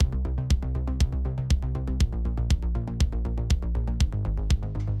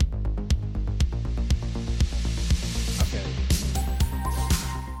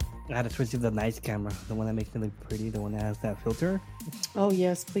I had to switch to the nice camera, the one that makes me look pretty, the one that has that filter. Oh,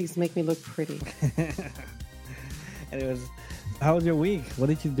 yes, please make me look pretty. And it was, how was your week? What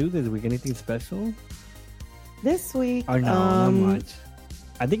did you do this week? Anything special? This week, Or no, not much.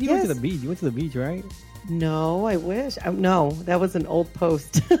 I think you went to yes. the beach. You went to the beach, right? No, I wish. No, that was an old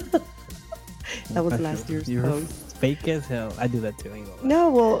post. That was last year's You're post. fake as hell. I do that too. Ain't gonna lie.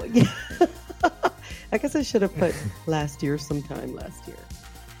 No, well, yeah. I guess I should have put sometime last year.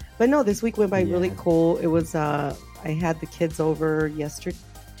 But no, this week went by really Yeah. cool. It was, I had the kids over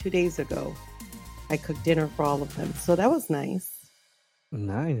 2 days ago. I cooked dinner for all of them. So that was nice.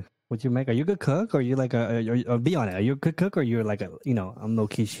 Nice. What you make? Are you a good cook, or you like or be honest? Are you a good cook, or you're like I'm low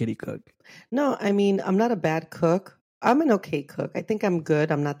key shitty cook? No, I mean, I'm not a bad cook. I'm an okay cook. I think I'm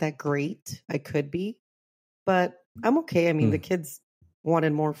good. I'm not that great. I could be, but I'm okay. I mean, the kids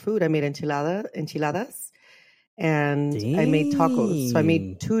wanted more food. I made enchiladas, and I made tacos. So I Dang.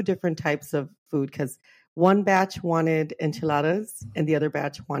 made two different types of food because one batch wanted enchiladas and the other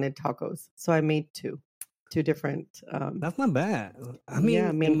batch wanted tacos. So I made two different. That's not bad. I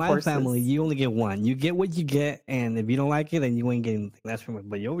Yeah, mean, main in my family, courses. you only get one. You get what you get, and if you don't like it, then you ain't getting anything. That's from it.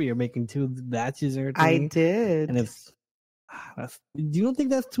 But you're over here making two batches and I everything, and did. if that's, you don't think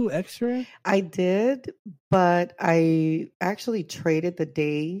that's too extra? I did, but I actually traded the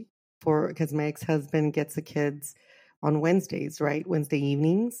day for because my ex-husband gets the kids on Wednesdays, right? Wednesday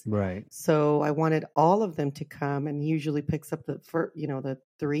evenings. Right. So I wanted all of them to come, and he usually picks up the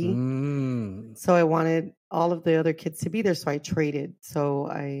three. Mm, So I wanted all of the other kids to be there, so I traded. So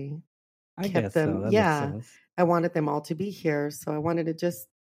I I kept guess so. them. That makes Yeah, sense. I wanted them all to be here, so I wanted to just.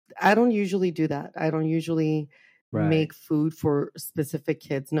 I don't usually do that. I don't usually Right. make food for specific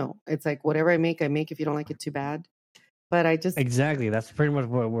kids. No, it's like whatever I make. If you don't like it, too bad. But I just Exactly. That's pretty much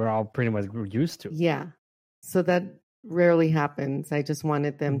what we're all pretty much used to. yeah. So that rarely happens. I just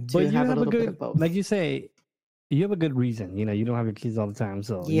wanted them to But you have a have a little bit good, of both. like you say, you have a good reason. You don't have your kids all the time,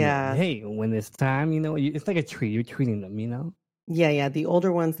 so Yeah. hey, when it's time, it's like a treat. You're treating them. Yeah. The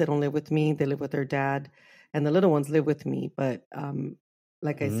older ones, they don't live with me. They live with their dad, and the little ones live with me. But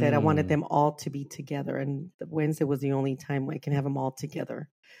like I said, I wanted them all to be together, and Wednesday was the only time I can have them all together.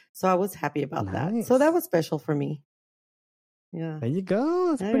 So I was happy about that. So that Nice. was special for me. Yeah. There you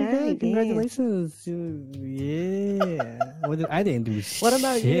go. That's All pretty right, good. yeah. Congratulations. Yeah. I didn't do What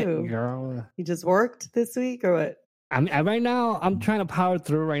about shit, you? girl. You just worked this week or what? I mean, right now, I'm trying to power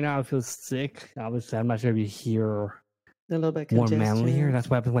through. Right now, I feel sick. Obviously, I'm not sure if you hear A little bit more manly here. congestion. That's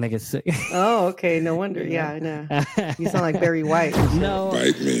what happens when I get sick. Oh, okay. No wonder. Yeah, I know. You sound like Barry White. and shit. No,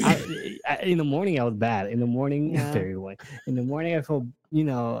 Bite me. in the morning I was bad. In the morning, Yeah. very white. In the morning I felt,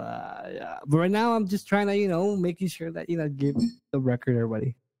 but right now I'm just trying to, making sure that give the record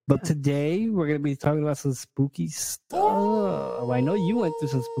everybody. But today we're gonna be talking about some spooky stuff. I know you went through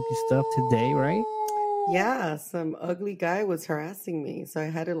some spooky stuff today, right? Yeah, some ugly guy was harassing me, so I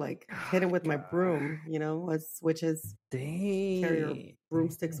had to hit him with my broom. Which is carry our Dang.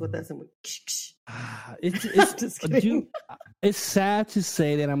 broomsticks with us, and we. It's Just kidding. it's sad to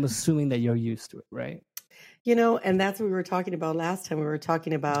say that I'm assuming that you're used to it, right? And that's what we were talking about last time. We were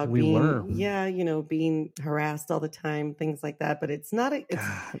talking about being harassed all the time, things like that. But it's not.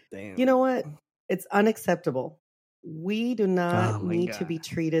 God damn. You know what? It's unacceptable. We do not Oh my need to be God.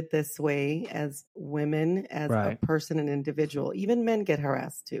 treated this way as women, as a Right. person, an individual. Even men get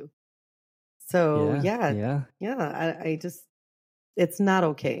harassed too. So Yeah. I just, it's not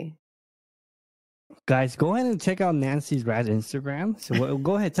okay. Guys, go ahead and check out Nancy's Rad's Instagram. So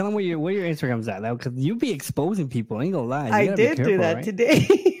go ahead, tell them where your Instagram's at now, because you be exposing people. I ain't gonna lie. You I gotta be did do careful, that right?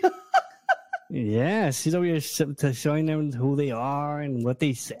 today. Yeah, she's over here showing them who they are and what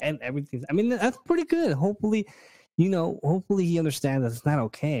they said, and everything. I mean, that's pretty good. Hopefully, hopefully he understands that it's not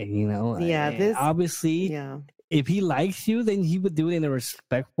okay. Yeah, And obviously, yeah. if he likes you, then he would do it in a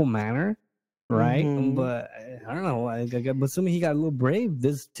respectful manner, right? Mhm. But I don't know. I'm assuming he got a little brave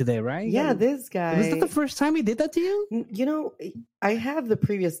today, right? Yeah, this Was guy. that the first time he did that to you? I have the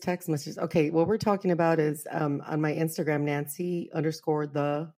previous text messages. Okay, what we're talking about is on my Instagram, Nancy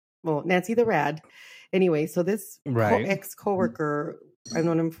the Rad. Anyway, so this Right. ex-coworker, I've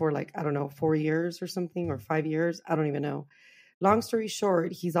known him for 4 years or something, or 5 years. I don't even know. Long story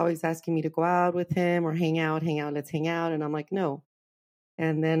short, he's always asking me to go out with him or hang out, let's hang out. And I'm like, no.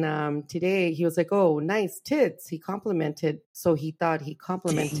 And then today he was like, oh, nice tits. He complimented. So he thought he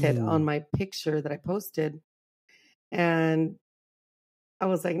complimented Dang. on my picture that I posted. And I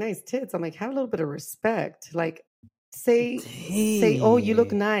was like, nice tits. I'm like, have a little bit of respect. Like, say, oh, you look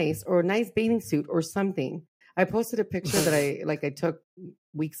Dang. nice, or nice bathing suit or something. I posted a picture that I took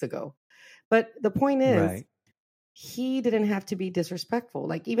weeks ago. But the point is, Right. he didn't have to be disrespectful.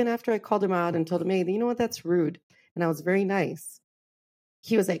 Like, even after I called him out and told him, hey, you know what, that's rude. And I was very nice.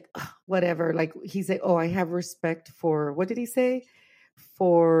 He was like, "Ugh, whatever." Like, he said, oh, I have respect for, what did he say?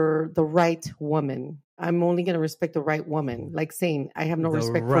 For the right woman. I'm only going to respect the right woman. Like saying, I have no The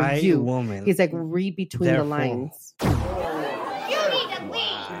respect for right you. woman. He's like, read between the Therefore. lines.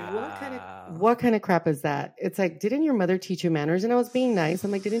 What kind of crap is that? It's like, didn't your mother teach you manners? And I was being nice. I'm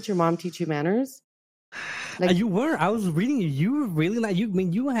like, didn't your mom teach you manners? Like, You were. I was reading you. You were really not. You I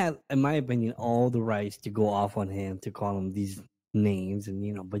mean you had, in my opinion, all the rights to go off on him, to call him these names,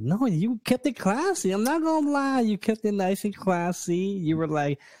 and but no, you kept it classy. I'm not gonna lie. You kept it nice and classy. You were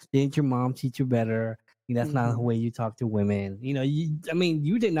like, didn't your mom teach you better? That's not the way you talk to women.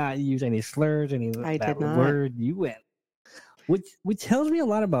 You did not use any slurs, any I that did not. word. You went. Which tells me a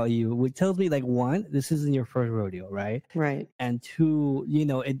lot about you. Which tells me, like, one, this isn't your first rodeo, right? right. And two,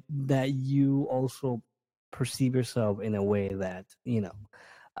 that you also perceive yourself in a way that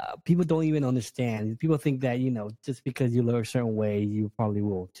people don't even understand. People think that just because you look a certain way, you probably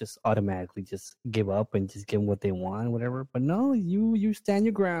will just automatically just give up and just give them what they want, whatever. But no, you stand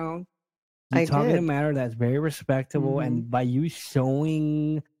your ground. You talk in a manner that's very respectable, and by you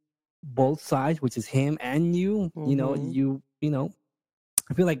showing both sides, which is him and you,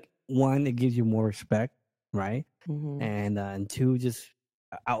 I feel like, one, it gives you more respect, right? And two, just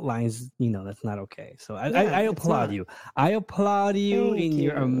outlines, that's not okay. So I applaud you. I applaud you in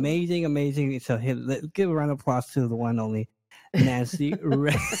your amazing. So give a round of applause to the one only Nancy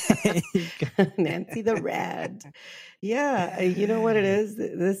Red. Nancy the Red. Yeah, you know what it is?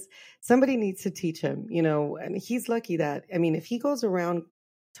 This somebody needs to teach him. And he's lucky that, if he goes around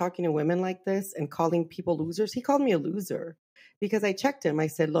talking to women like this and calling people losers, he called me a loser. Because I checked him. I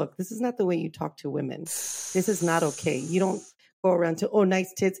said, look, this is not the way you talk to women. This is not okay. You don't go around to, oh,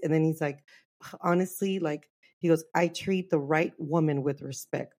 nice tits. And then he's like, honestly, like, he goes, I treat the right woman with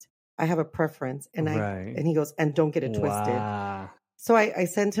respect. I have a preference. And and he goes, and don't get it twisted. Wow. So I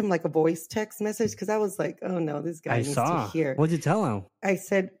sent him like a voice text message because I was like, oh no, this guy needs to hear. What'd you tell him? I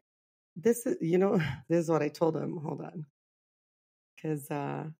said, this is what I told him. Hold on. Because,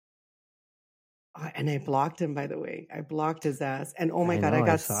 and I blocked him, by the way. I blocked his ass. And oh my God, I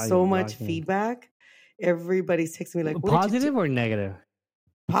got so much feedback. Everybody's texting me like, positive or negative?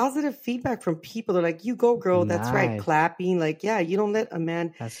 Positive feedback from people. They're like, you go, girl. That's right. Clapping. Like, yeah, you don't let a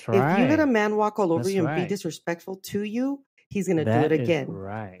man. That's right. If you let a man walk all over you and be disrespectful to you, he's going to do it again.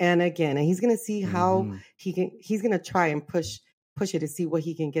 And again. And he's going to see how he's going to try and push it to see what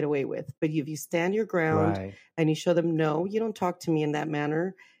he can get away with. But if you stand your ground and you show them, no, you don't talk to me in that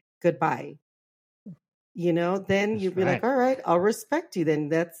manner. Goodbye. Then you'd be like, all right, I'll respect you. Then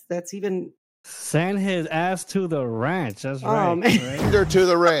that's even. Send his ass to the ranch. That's right. Man. They're to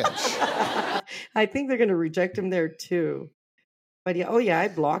the ranch. I think they're going to reject him there too. But yeah, I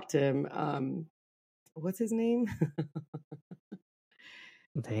blocked him. What's his name?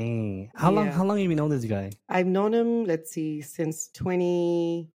 Dang. How long have you known this guy? I've known him, let's see, since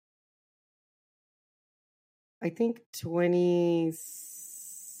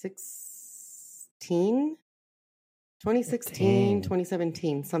 2016,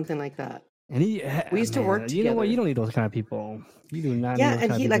 2017, something like that. And we used to work together. You know what? You don't need those kind of people. You do not. Yeah,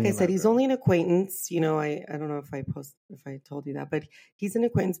 and he, like I said, he's only an acquaintance. I don't know if I told you that, but he's an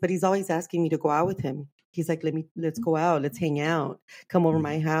acquaintance. But he's always asking me to go out with him. He's like, let's go out, let's hang out, come over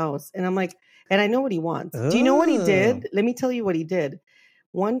my house. And I'm like, and I know what he wants. Do you know what he did? Let me tell you what he did.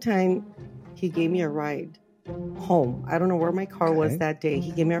 One time, he gave me a ride home. I don't know where my car was that day.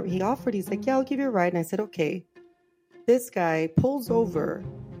 He offered. He's like, yeah, I'll give you a ride. And I said, okay. This guy pulls over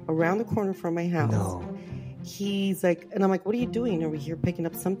around the corner from my house. No. He's like, and I'm like, what are you doing? Are we here picking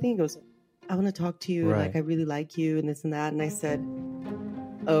up something? He goes, I want to talk to you. Like, I really like you and this and that. And I said,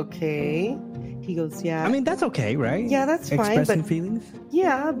 okay. He goes, yeah. I mean, that's okay, right? Yeah, that's fine. Expressing feelings?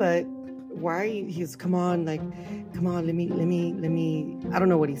 Yeah, but why are you? He goes, come on, let me. I don't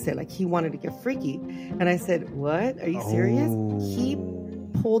know what he said. Like, he wanted to get freaky. And I said, what? Are you serious? He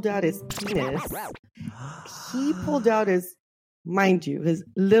pulled out his penis. He pulled out his, mind you, his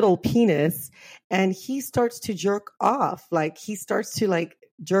little penis, and he starts to jerk off. Like, he starts to like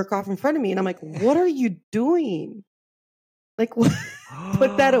jerk off in front of me. And I'm like, what are you doing? Like,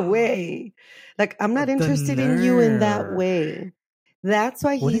 put that away. Like, I'm not interested in you in that way. That's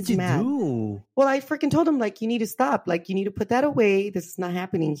why he's mad. Do? Well, I freaking told him, like, you need to stop. Like, you need to put that away. This is not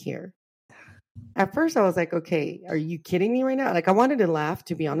happening here. At first, I was like, okay, are you kidding me right now? Like, I wanted to laugh,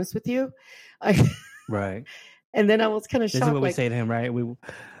 to be honest with you. Right. And then I was kind of shocked. This is what we say to him, right? We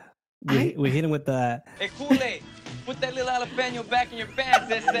hit him with the... Hey, Kool-Aid, Put that little jalapeno back in your pants,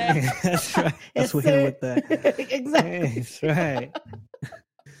 That's right. That's what hit him with that. Exactly. That's right.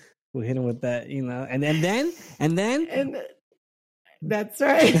 We hit him with that, you know, and then And that's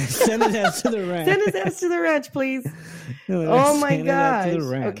right. send his ass to the ranch. Send his ass to the ranch, please. Oh my gosh.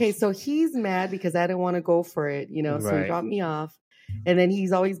 Okay, so he's mad because I didn't want to go for it, you know, so he dropped me off. And then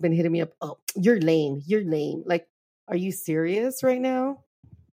he's always been hitting me up. Oh, you're lame. You're lame. Like, are you serious right now?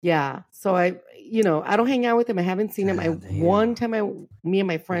 Yeah. So I don't hang out with him. I haven't seen him. One time me and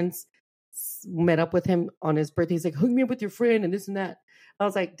my friends met up with him on his birthday. He's like, hook me up with your friend and this and that. I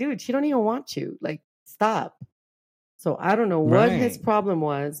was like, dude, she don't even want you. Like, stop. So I don't know what his problem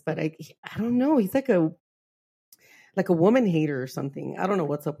was, but I don't know. He's like a woman hater or something. I don't know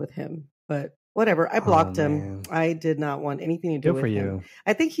what's up with him, but whatever. I blocked him. I did not want anything to do with him. Good for you.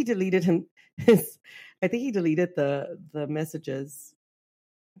 I think he deleted the messages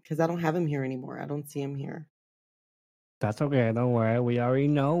because I don't have him here anymore. I don't see him here. That's okay. Don't worry. We already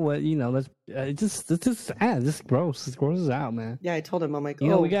know what, you know, it's just sad. This gross. This grosses out, man. Yeah, I told him, I'm like,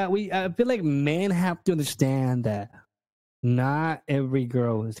 I feel like men have to understand that not every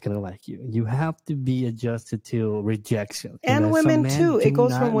girl is gonna like you. You have to be adjusted to rejection. And women too. It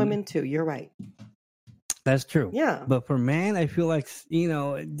goes from women too. You're right. That's true. Yeah. But for men, I feel like, you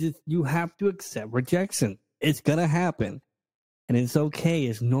know, you have to accept rejection. It's gonna happen. And it's okay.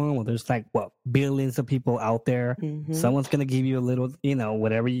 It's normal. There's like, billions of people out there. Mm-hmm. Someone's gonna give you a little, you know,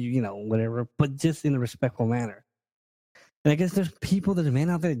 whatever, but just in a respectful manner. And I guess there's men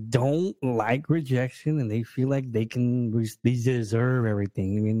out there that don't like rejection and they feel like they deserve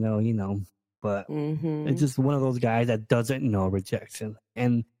everything, you know. But it's just one of those guys that doesn't know rejection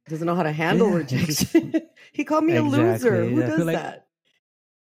and doesn't know how to handle rejection. He called me a loser. Who does that?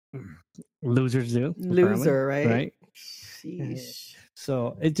 Losers do. Loser, right? Sheesh.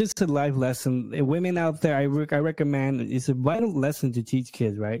 So it's just a life lesson. Women out there, I recommend, it's a vital lesson to teach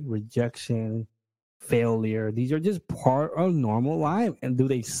kids, right? Rejection, failure, these are just part of normal life. And do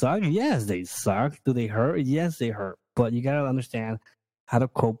they suck? Yes, they suck. Do they hurt? Yes, they hurt. But you gotta understand how to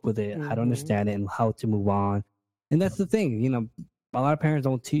cope with it, how to understand it, and how to move on. And that's the thing, you know, a lot of parents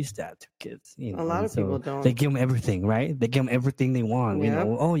don't teach that to kids. You know? A lot of people don't. They give them everything, right? They give them everything they want. You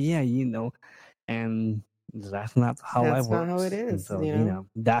know, oh yeah, you know, and that's not how life works. That's not how it is. And so you know,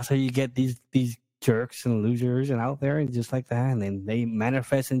 that's how you get these jerks and losers and out there and just like that, and then they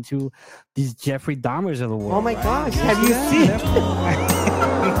manifest into these Jeffrey Dahmers of the world. Oh my gosh, have you seen?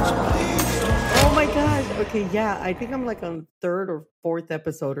 Oh my gosh. Okay, yeah, I think I'm like on 3rd or 4th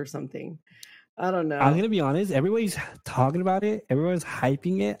episode or something. I don't know. I'm gonna be honest. Everybody's talking about it. Everyone's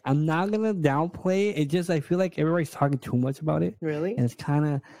hyping it. I'm not gonna downplay it. I feel like everybody's talking too much about it. Really? And it's kind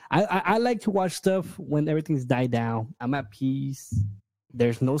of. I like to watch stuff when everything's died down. I'm at peace.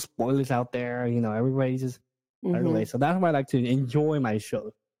 There's no spoilers out there. You know, everybody's just everybody. So that's why I like to enjoy my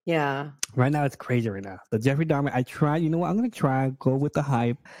show. Yeah. Right now, it's crazy right now. The Jeffrey Dahmer, I tried. You know what? I'm gonna try go with the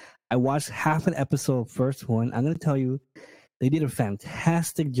hype. I watched half an episode, first one. I'm gonna tell you. They did a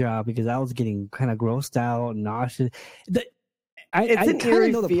fantastic job because I was getting kind of grossed out, nauseous. I kind of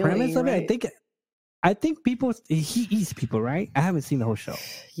know the premise of it. I think he eats people, right? I haven't seen the whole show.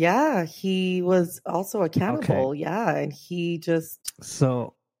 Yeah, he was also a cannibal. Okay. Yeah, and he just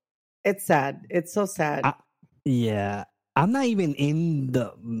it's sad. It's so sad. I'm not even in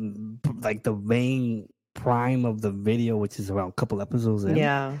the vein prime of the video, which is around a couple episodes in.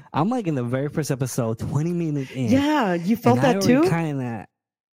 Yeah, I'm like in the very first episode, 20 minutes in. Yeah, you felt that too? Kind of.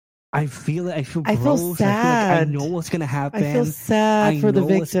 I feel it. I feel gross. I feel sad. I know what's gonna happen. I feel sad for the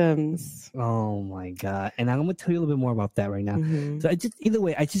victims. Oh my god! And I'm gonna tell you a little bit more about that right now. So either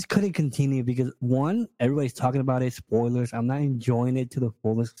way, I just couldn't continue because one, everybody's talking about it. Spoilers. I'm not enjoying it to the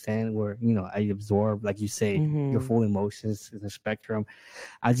fullest extent where I absorb, like you say, your full emotions in the spectrum.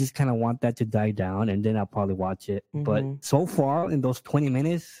 I just kind of want that to die down, and then I'll probably watch it. But so far in those 20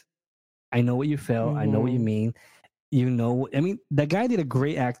 minutes, I know what you felt. I know what you mean. The guy did a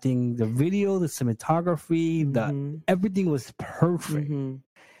great acting. The video, the cinematography, everything was perfect.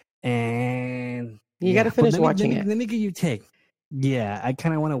 And you got to finish watching it. Let me get you take. Yeah, I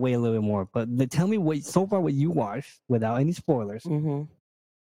kind of want to wait a little bit more. But tell me what you watched without any spoilers.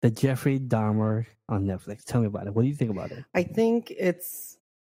 The Jeffrey Dahmer on Netflix. Tell me about it. What do you think about it? I think it's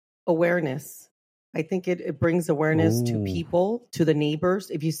awareness. I think it brings awareness to people, to the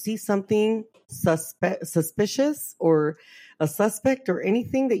neighbors. If you see something suspicious or a suspect or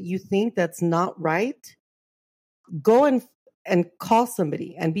anything that you think that's not right, go and call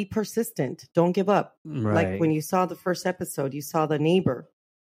somebody and be persistent. Don't give up. Right. Like when you saw the first episode, you saw the neighbor.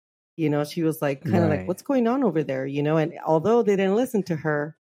 She was like kind of like, what's going on over there? And although they didn't listen to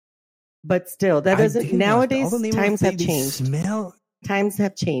her, But still, that I doesn't. didn't watch that. All Nowadays, the neighbors times say have they changed. smell. Times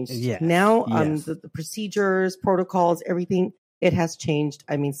have changed. Yes, Now, yes. the procedures, protocols, everything, it has changed.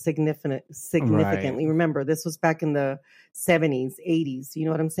 I mean, significantly. Remember, this was back in the 70s, 80s. You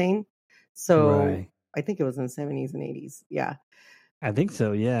know what I'm saying? So Right. I think it was in the 70s and 80s. Yeah. I think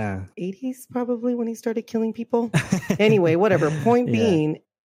so. Yeah. 80s probably when he started killing people. Anyway, whatever. Point Yeah. being,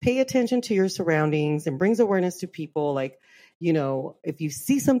 pay attention to your surroundings and brings awareness to people. Like, you know, if you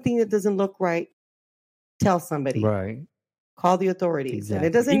see something that doesn't look right, tell somebody. Right. Call the authorities. Exactly. And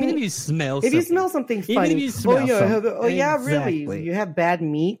it doesn't Even mean if you smell if something. you smell something Even funny. if you smell oh yeah, something. oh yeah, really? Exactly. You have bad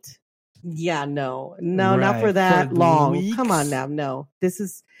meat? Yeah, no, not for Right. that For long. Come on weeks. now, no.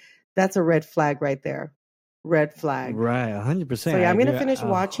 That's a red flag right there. Red flag. Right. 100%. So yeah, I'm gonna finish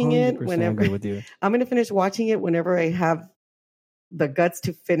watching it 100% whenever. agree with you. I'm gonna finish watching it whenever I have the guts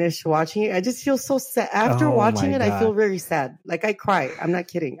to finish watching it. I just feel so sad after Oh watching my it. I feel God. very sad. Like I cry. I'm not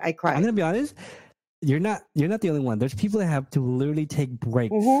kidding. I cry. I'm gonna be honest. You're not the only one. There's people that have to literally take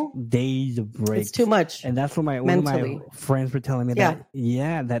breaks, days of breaks. It's too much. And that's what one of my friends were telling me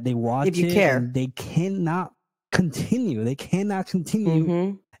that they watch if you it care. and they cannot continue. They cannot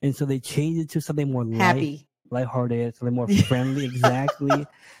continue. And so they change it to something more happy, lighthearted, something more friendly, exactly.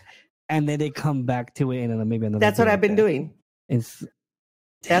 And then they come back to it and maybe another. That's what I've been doing.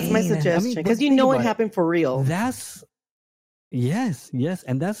 That's my suggestion because you know it happened for real. That's yes,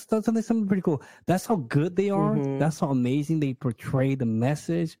 and that's something pretty cool. That's how good they are. That's how amazing they portray the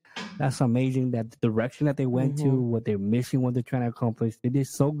message. That's how amazing that the direction that they went to, what their mission, what they're trying to accomplish. They did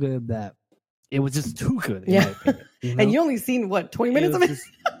so good that it was just too good. In my opinion, you know? And you only seen what 20 minutes of it.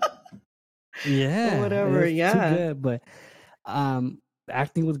 Yeah, whatever. Yeah, too good. But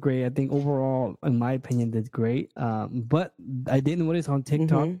acting was great. I think overall, in my opinion, did great. But I did notice on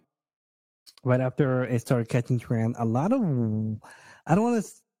TikTok. Right after it started catching trend, a lot of, I don't want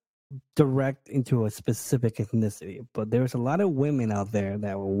to direct into a specific ethnicity, but there's a lot of women out there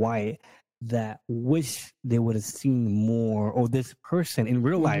that were white that wish they would have seen more, or this person in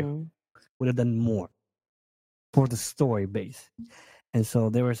real life would have done more for the story base. And so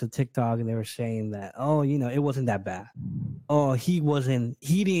there was a TikTok and they were saying that, oh, you know, it wasn't that bad. Oh, he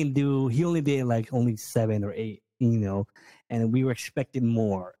only did like only 7 or 8, you know, and we were expecting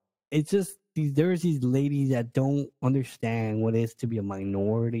more. It's just there's these ladies that don't understand what it is to be a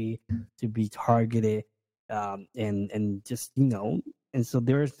minority, to be targeted, and just, you know. And so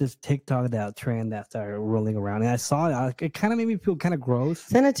there's this TikTok trend that started rolling around, and I saw it. It kind of made me feel kind of gross.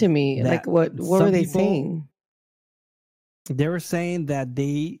 Send it to me. Like what were they saying? They were saying that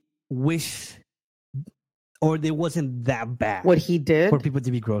they wish, or it wasn't that bad. What he did for people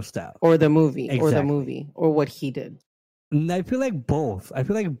to be grossed out, or the movie, or what he did. And I feel like both.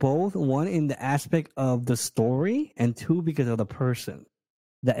 One, in the aspect of the story, and 2, because of the person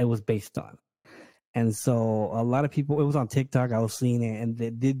that it was based on. And so a lot of people, it was on TikTok, I was seeing it,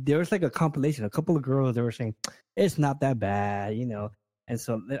 and there was like a compilation. A couple of girls, they were saying, it's not that bad, you know. And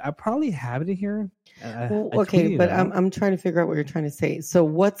so I probably have it in here. Okay, but I'm trying to figure out what you're trying to say. So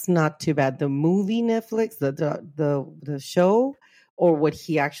what's not too bad? The movie Netflix, the show, or what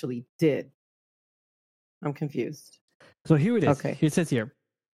he actually did? I'm confused. So here it is. Okay. It says here.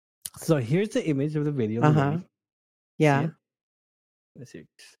 So here's the image of the video. Yeah. Let's see.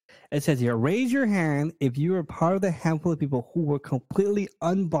 It says here, raise your hand if you are part of the handful of people who were completely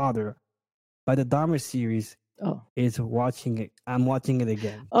unbothered by the Dahmer series. Is watching it. I'm watching it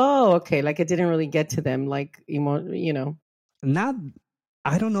again. Oh, okay. Like it didn't really get to them. Like, you know.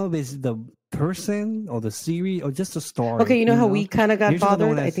 I don't know if it's the person or the series or just the story. Okay, you know how we kind of got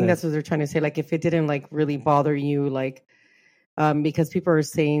bothered? I think that's what they're trying to say. Like if it didn't like really bother you, like because people are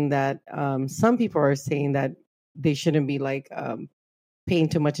saying that some people are saying that they shouldn't be like paying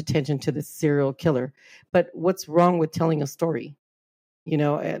too much attention to the serial killer. But what's wrong with telling a story? You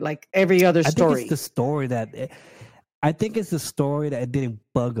know, like every other story. I think it's the story that it didn't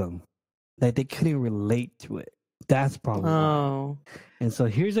bug them, that they couldn't relate to it. That's probably why. And so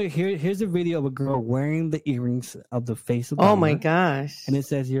here's a video of a girl wearing the earrings of the face of Dahmer. Oh my gosh! And it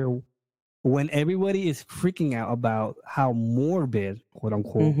says here, when everybody is freaking out about how morbid, quote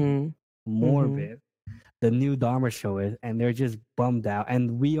unquote, morbid, the new Dahmer show is, and they're just bummed out,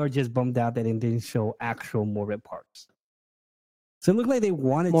 and we are just bummed out that it didn't show actual morbid parts. So it looked like they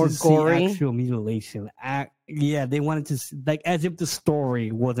wanted to see actual mutilation. They wanted to see, like, as if the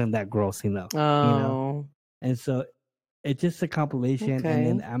story wasn't that gross enough. You know? And so it's just a compilation,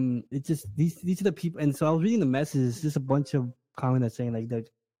 and then it's just these are the people. And so I was reading the messages, just a bunch of comments saying like that.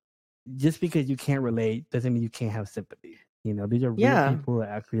 Just because you can't relate doesn't mean you can't have sympathy. You know, these are real people that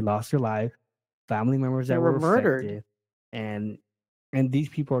actually lost their life, family members that were murdered, affected, and and these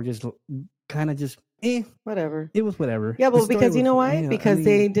people are just kind of just Whatever. it was whatever. Yeah, The well, story because you was, know why? I Because mean,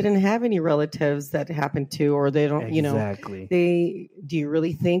 they didn't have any relatives that happened to, or they don't, exactly. do you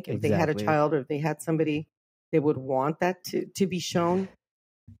really think if they had a Exactly. child or if they had somebody, they would want that to be shown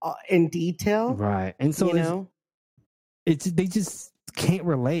in detail? Right, and so You know? it's they just can't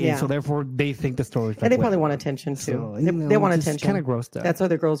relate, and so Yeah. therefore they think the story. And they probably want attention too. So, they want just attention. Kind of gross stuff. That's why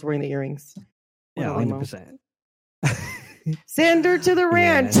the girl's wearing the earrings. Yeah, What do they 100%. Send her to the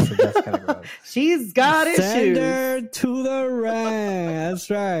ranch. Yeah, so that's kind of gross. She's got issues. Send her to the ranch. That's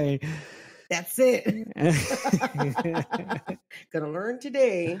right. That's it. Gonna learn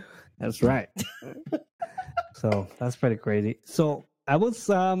today. That's right. So that's pretty crazy. So I was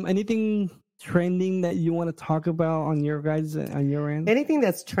anything trending that you want to talk about on your end? Anything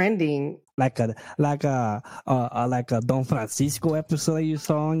that's trending. Like a Don Francisco episode that you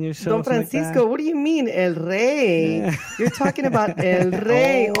saw on your show. Don Francisco, what do you mean, El Rey? Yeah. You're talking about El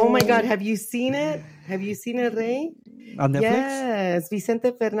Rey. Oh my Oh. God, have you seen it? Have you seen El Rey? On Netflix? Yes,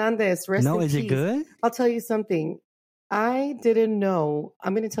 Vicente Fernandez. Rest No, in is it peace. good? I'll tell you something. I didn't know.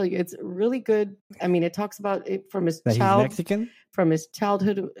 I'm going to tell you, it's really good. I mean, it talks about it from his That he's Mexican?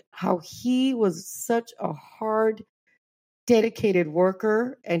 childhood, how he was such a hard, dedicated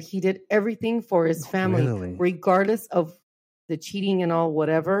worker, and he did everything for his family, Really? regardless of the cheating and all,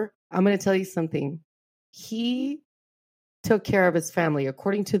 whatever. I'm going to tell you something. He took care of his family,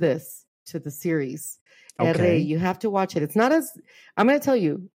 according to the series. El Okay. Rey, you have to watch it. It's not as, I'm going to tell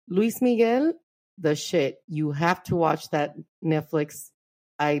you, Luis Miguel, the shit. You have to watch that Netflix.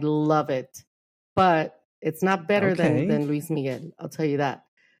 I love it. But it's not better Okay. than Luis Miguel. I'll tell you that.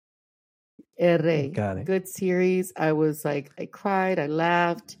 El Rey, Got it. good series. I was like, I cried, I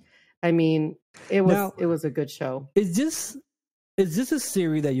laughed. I mean, it was a good show. Is this a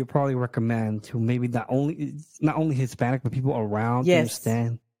series that you probably recommend to maybe not only Hispanic but people around to Yes.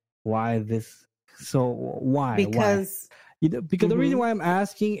 understand why this? So why? Because Because the reason Mhm. why I'm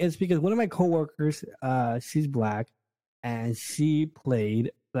asking is because one of my coworkers, she's black, and she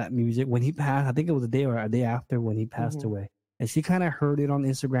played that music when he passed. I think it was a day or a day after when he passed Mhm. away, and she kind of heard it on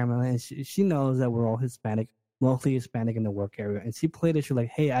Instagram, and she knows that we're all Hispanic, mostly Hispanic in the work area, and she played it. She's like,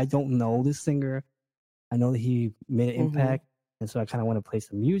 "Hey, I don't know this singer. I know that he made an Mhm. impact, and so I kind of want to play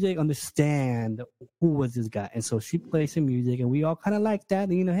some music, understand who was this guy." And so she played some music, and we all kind of like that.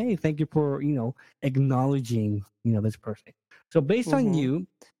 And, hey, thank you for acknowledging this person. So based on Mhm. you,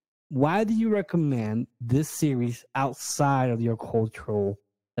 why do you recommend this series outside of your cultural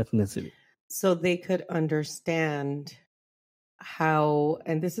ethnicity? so they could understand how,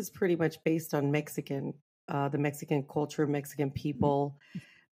 and this is pretty much based on the Mexican culture, Mexican people.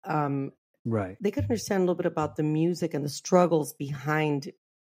 Right. They could understand a little bit about the music and the struggles behind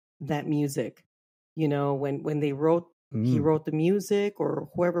that music. When they wrote, he Mm. wrote the music, or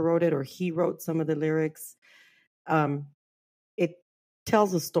whoever wrote it, or he wrote some of the lyrics. It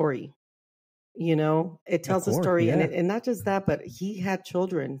tells a story. It tells a course, story, yeah. and not just that, but he had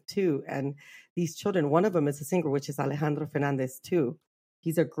children too, and these children, one of them is a singer, which is Alejandro Fernandez too.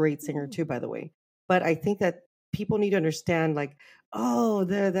 He's a great singer too, by the way. But I think that people need to understand, like, oh,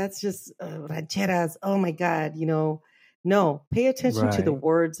 that's just rancheras. Oh my God, no, pay attention to the Right.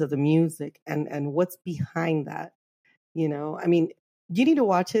 words of the music and what's behind that. I mean, you need to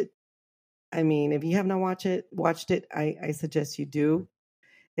watch it. I mean, if you have not watched it, I suggest you do.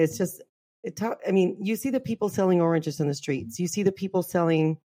 It's just, you see the people selling oranges in the streets. You see the people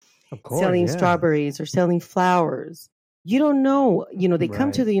selling Of course. selling yeah. strawberries or selling flowers. You don't know, they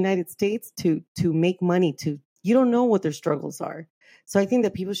come to Right. the United States to make money. You don't know what their struggles are. So I think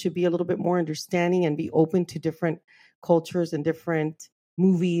that people should be a little bit more understanding and be open to different cultures and different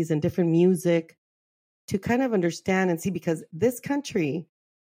movies and different music to kind of understand and see, because this country,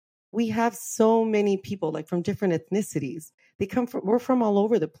 we have so many people, like, from different ethnicities. We're from all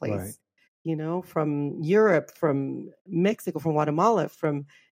over the place, from Europe, from Mexico, from Guatemala, from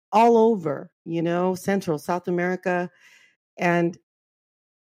all over, Central, South America. And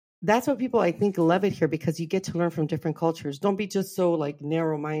that's what people, I think, love it here, because you get to learn from different cultures. Don't be just so, like,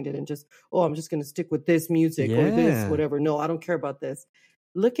 narrow-minded and just, oh, I'm just going to stick with this music or this, Yeah. whatever. No, I don't care about this.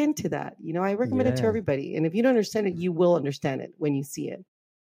 Look into that. I recommend it to Yeah. everybody. And if you don't understand it, you will understand it when you see it.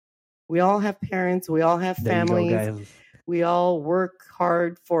 We all have parents. We all have There you go, families. guys. We all work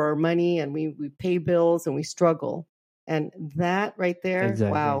hard for our money, and we pay bills and we struggle. And that right there,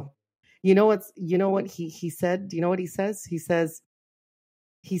 Exactly. wow. You know what he said? Do you know what he says?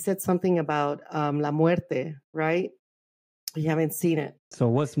 He said something about la muerte, right? You haven't seen it. So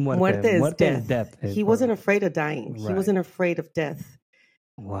what's muerte? Muerte is Muerte is death. death. He wasn't afraid of dying. He Right. wasn't afraid of death.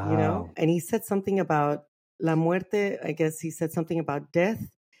 Wow. And he said something about La muerte, I guess he said something about death.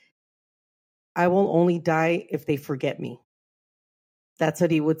 I will only die if they forget me. That's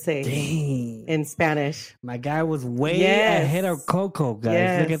what he would say Dang. in Spanish. My guy was way Yes. ahead of Coco,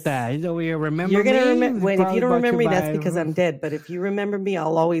 guys. Look Yes. at that. He's over here. Remember You're gonna me? remember. If Probably you don't brought remember me, by- that's because I'm dead. But if you remember me,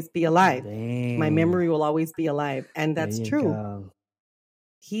 I'll always be alive. Dang. My memory will always be alive, and There that's you true. go.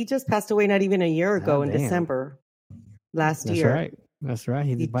 He just passed away not even a year ago Oh, in damn. December last That's year. right. That's right.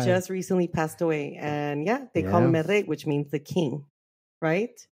 He just recently passed away, and yeah, they call him El Rey, which means the king,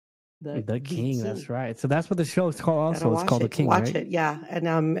 right? the king. That's right. So that's what the show is called. Gotta Also, it's watch called it. The King. Watch right? it, yeah.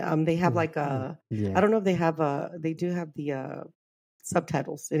 And they have like a. Yeah. I don't know if they have they do have the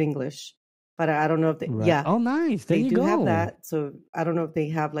subtitles in English, but I don't know if they. Right. Yeah. Oh, nice. There They you do go. have that, so I don't know if they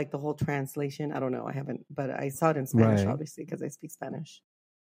have like the whole translation. I don't know. I haven't, but I saw it in Spanish, Right. obviously, because I speak Spanish.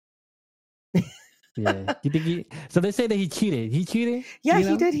 Yeah. You think so they say that he cheated. He cheated? Yeah, You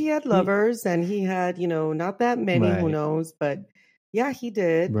he know? did. He had lovers, and he had, not that many. Who Right. knows? But yeah, he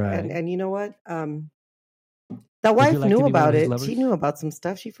did. Right. And you know what? That Would wife you like to knew be one of about his it. lovers? She knew about some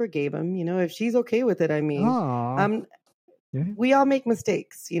stuff. She forgave him. If she's okay with it, I mean, Aw. Yeah. we all make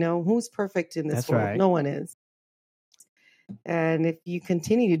mistakes. Who's perfect in this That's world? right. No one is. And if you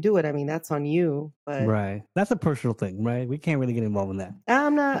continue to do it, I mean, that's on you. But Right. That's a personal thing, right? We can't really get involved in that.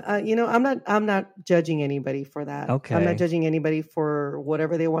 I'm not, I'm not judging anybody for that. I'm Okay. not judging anybody for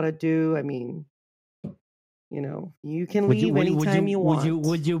whatever they want to do. I mean, you can leave anytime you want.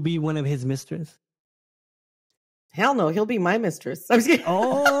 Would you be one of his mistress? Hell no, he'll be my mistress. I'm just kidding.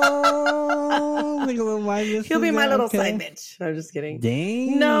 Oh, like a little my mistress. He'll be my little okay. side bitch. I'm just kidding.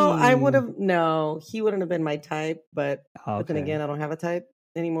 Dang. No, I would have. No, he wouldn't have been my type. But then Okay. again, I don't have a type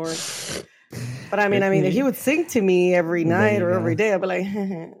anymore. But I mean, if he would sing to me every There night you or go. every day, I'd be like,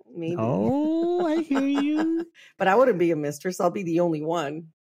 maybe. Oh, I hear you. But I wouldn't be a mistress. I'll be the only one.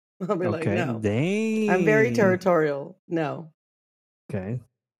 I'll be like, Okay. no. Dang. I'm very territorial. No. Okay.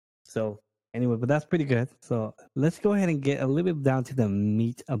 So anyway, but that's pretty good. So let's go ahead and get a little bit down to the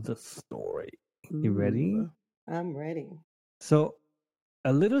meat of the story. You ready? Ooh, I'm ready. So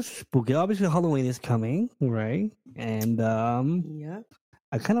a little spooky. Obviously, Halloween is coming, right? And Yep.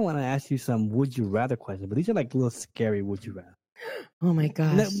 I kind of want to ask you some would you rather questions, but these are like little scary would you rather. Oh my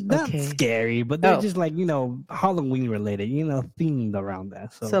gosh. Not Okay. scary, but they're Oh. just like Halloween related, themed around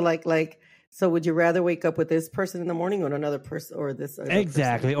that. So, So would you rather wake up with this person in the morning or another person or this other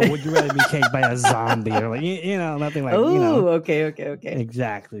exactly. person? Or would you rather be chased by a zombie or like nothing like Oh, okay.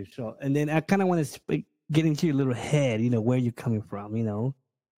 Exactly. So, and then I kind of want to get into your little head, where you're coming from,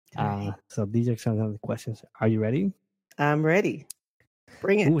 Alright. So these are some of the questions. Are you ready? I'm ready.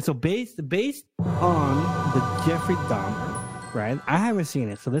 Bring it. Ooh, so based on the Jeffrey Dahmer, right? I haven't seen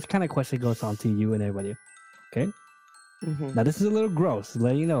it, so this kind of question goes on to you and everybody. Okay. Mhm. Now this is a little gross. To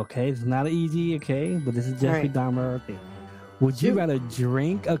let you know, okay? It's not easy, okay? But this is Jeffrey Alright. Dahmer thing. Would you Shoot. rather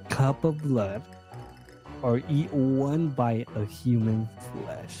drink a cup of blood or eat one bite of human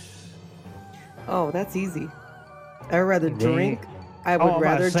flesh? Oh, that's easy. I'd rather Dang. drink. I Oh, would I'm about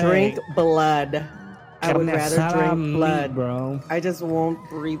rather to say, drink blood. I would Carne rather asada drink meat, blood. bro. I just won't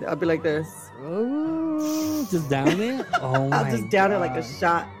breathe. I'll be like this. Ooh, just down it? Oh my I'll just down it like a God.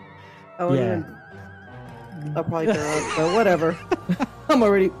 shot. I won't Yeah. even. I'll probably throw up, but whatever. I'm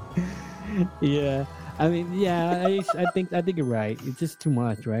already. Yeah. I mean, yeah, I think you're right. It's just too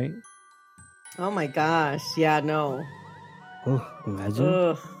much, right? Oh my gosh. Yeah, no. Oh, imagine.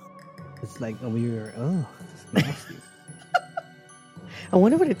 Ugh. It's like over here. Oh, it's nasty. I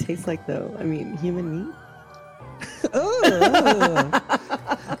wonder what it tastes like, though. I mean, human meat? Oh,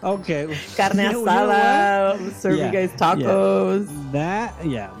 okay. Carne You know what? asada. Serve Yeah, you guys tacos That,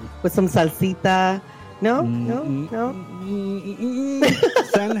 yeah. with some salsita. No, Mm, no, mm, no. mm, mm, mm.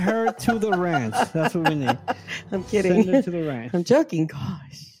 Send her to the ranch. That's what we need. I'm Send her kidding. to the ranch. I'm joking.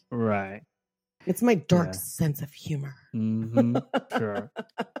 Gosh. Right. It's my dark Yeah. sense of humor. Mm-hmm. Sure.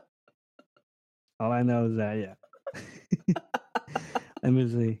 All I know is that, yeah. Let me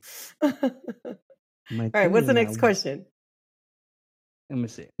see. All right, what's the next question? question? Let me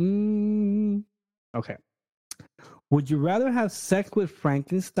see. Okay. Would you rather have sex with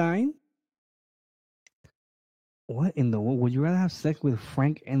Frankenstein? What in the world? Would you rather have sex with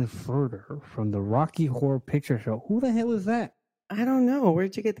Frank Infurter from the Rocky Horror Picture Show? Who the hell is that? I don't know.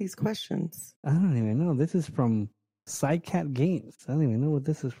 Where'd you get these questions? I don't even know. This is from Sidecat Games. I don't even know what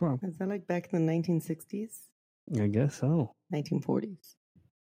this is from. Is that like back in the 1960s? I guess so. 1940s?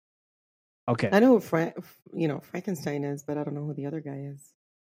 Okay. I know who Frankenstein is, but I don't know who the other guy is.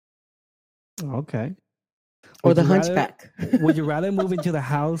 Okay. Or Would the you rather- Hunchback. Would you rather move into the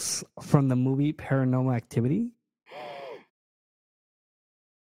house from the movie Paranormal Activity?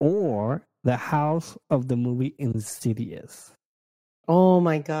 Or the house of the movie Insidious. Oh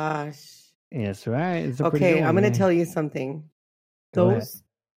my gosh. Yes, right. It's a pretty Okay, good I'm one, going to man. tell you something. Go ahead.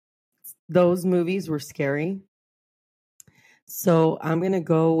 Those movies were scary. So I'm going to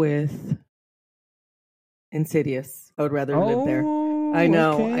go with Insidious. I would rather live there. I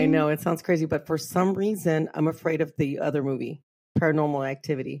know. okay. It sounds crazy, but for some reason, I'm afraid of the other movie, Paranormal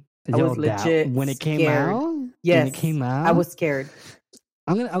Activity. I Yo, was legit when it came scared. out. When Yes, it came out, I was scared.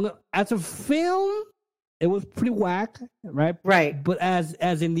 I'm gonna. As a film, it was pretty whack, right? Right. But as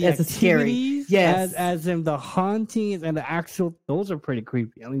in the As a scary. activities, Yes. as in the hauntings and the actual, those are pretty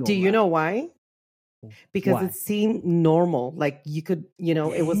creepy. Do you know why? Because Why? it seemed normal. Like you could,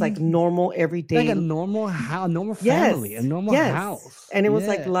 it was like normal every day. Like a normal house, normal family, a normal house. And it was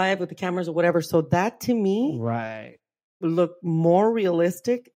like Yeah. live with the cameras or whatever. So that to me Right. looked more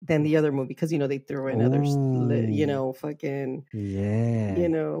realistic than the other movie because they threw in other, fucking,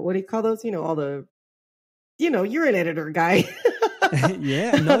 Yeah. what do you call those? All the, you're an editor guy.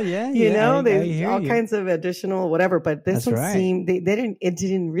 Yeah. No. Yeah. There's hear all you. kinds of additional whatever. But this That's one right. seemed it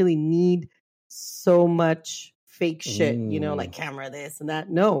didn't really need so much fake shit, like camera this and that.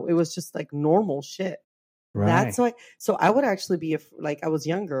 No, it was just like normal shit. Right. That's why. So I would actually be I was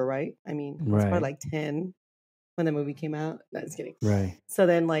younger, right? I mean, I was probably Right. like 10 when the movie came out. No, just kidding. Right. So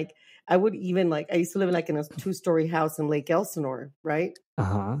then, I would even I used to live in in a 2-story house in Lake Elsinore, right?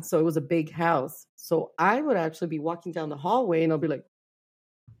 So it was a big house. So I would actually be walking down the hallway and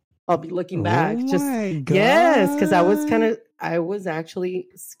I'll be looking back. Oh Just my yes, because God. I was actually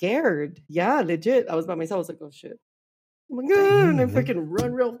scared. Yeah, legit. I was by myself. I was like, oh shit. Oh my God. And I freaking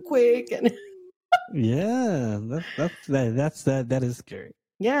run real quick. And Yeah, that is scary.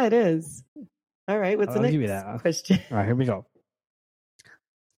 yeah, it is. All right. What's the I'll give you next that. question? All right, here we go.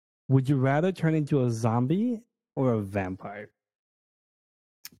 Would you rather turn into a zombie or a vampire?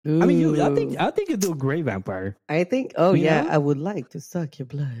 I mean, I think you do a great vampire. I think, oh You yeah, know? I would like to suck your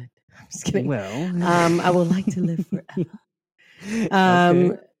blood. I'm just kidding. Well, I would like to live forever.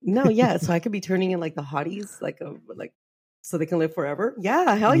 okay. No, yeah. So I could be turning in the hotties, so they can live forever.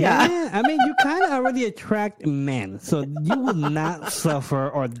 Yeah, hell yeah. I mean, you kind of already attract men, so you will not suffer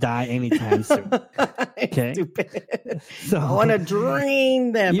or die anytime soon. Okay. Stupid. So I want to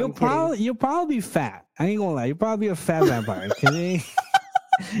drain them. you'll probably be fat. I ain't gonna lie, you'll probably be a fat vampire. Okay?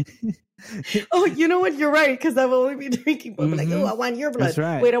 Oh, you know what? You're right, because I will only be drinking blood. Like, oh, I want your blood. That's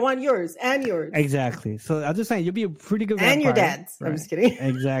right. Wait, I want yours and yours. Exactly. So I'm just saying, you'll be a pretty good vampire. And your dad's. Right. I'm just kidding.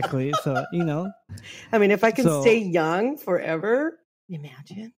 Exactly. So, I mean, if I can So- stay young forever,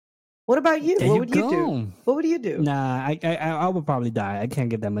 imagine. What about you? there What you would you do? go. What would you do? Nah, I would probably die. I can't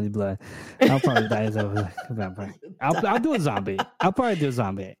get that much blood. I'll probably die as a vampire. I'll do a zombie. I'll probably do a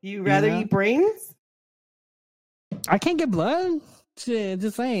zombie. You rather know? eat brains? I can't get blood. Shit,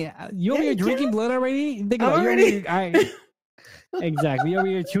 just saying. You over Yeah, here you drinking can. blood already? Think I'm about it. already- Exactly. You're over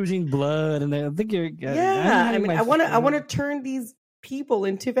here choosing blood, and I think you're. Yeah, I mean, I want to turn these people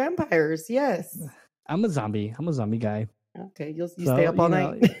into vampires. Yes. I'm a zombie. I'm a zombie guy. Okay, you So, stay up all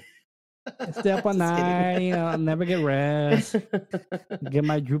night. Stay up all Just kidding. night. Never get rest. Get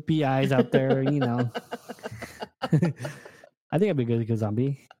my droopy eyes out there. I think I'd be a good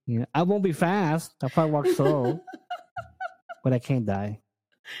zombie. I won't be fast. I'll probably walk slow, but I can't die.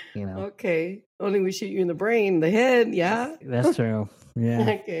 Okay, only we shoot you in the brain, the head. Yeah. That's true. Yeah.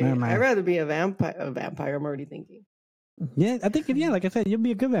 Okay, Never mind. I'd rather be a vampire. I'm already thinking. Yeah, I think like I said, you'll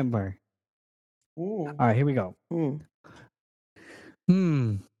be a good vampire. Mm. All right, here we go.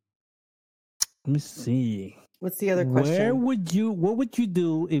 Let me see. What's the other question? What would you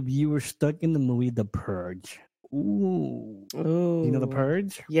do if you were stuck in the movie The Purge? Ooh. Ooh. You know The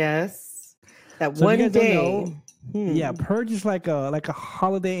Purge? Yes. That So if you one guys don't day. know, Hmm. Yeah, Purge is like a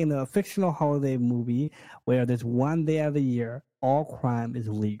holiday in a fictional holiday movie where there's one day of the year all crime is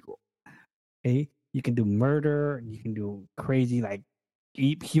legal. Okay, you can do murder, you can do crazy like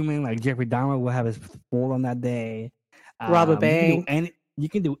eat human like Jeffrey Dahmer will have his full on that day. Rob a bank. And you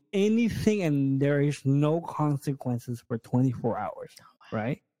can do anything, and there is no consequences for 24 hours,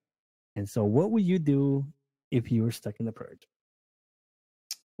 right? And so, what would you do if you were stuck in the Purge?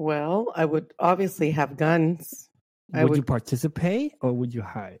 Well, I would obviously have guns. Would you participate or would you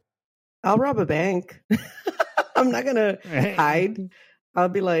hide? I'll rob a bank. I'm not gonna hide. I'll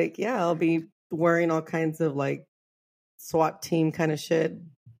be like, I'll be wearing all kinds of like SWAT team kind of shit,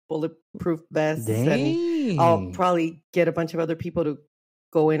 bulletproof vests, and I'll probably get a bunch of other people to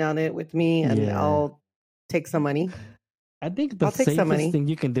go in on it with me, and I'll take some money. I think the safest thing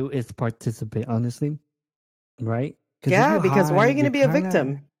you can do is participate, honestly, right? Yeah, because why are you going to be a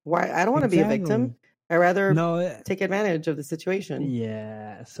victim? Why? I don't want to be a victim. I'd rather No, take advantage of the situation.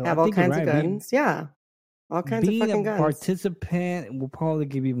 yeah. So Have I all think you're kinds of right. guns. Yeah. All kinds of Being fucking a guns. participant will probably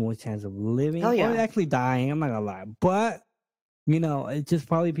give you more chance of living Hell or yeah. actually dying. I'm not gonna lie, but it's just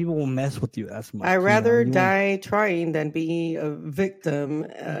probably people won't mess with you as much. I'd rather you won't- die trying than be a victim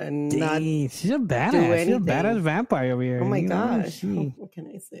and not. Dang, she's a do badass. She's a anything. badass vampire over here. Oh my you know? gosh. She- What can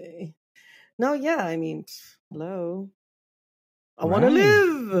I say? No, yeah. I mean, hello. I want to Right.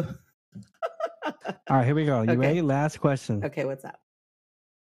 live. All right, here we go. You Okay. ready? Last question. Okay, what's up?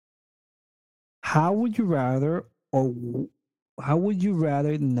 How would you rather, how would you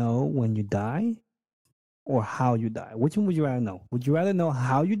rather know when you die, or how you die? Which one would you rather know? Would you rather know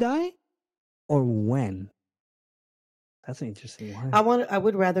how you die, or when? That's an interesting one. I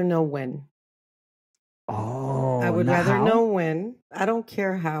would rather know when. Oh, I would not rather how? know when. I don't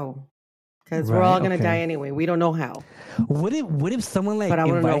care how. Because we're all Right, gonna okay. die anyway. We don't know how. What if someone like But I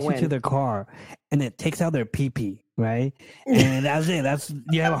wanna know invites you to when. their car and it takes out their pee-pee, right? And that's it. That's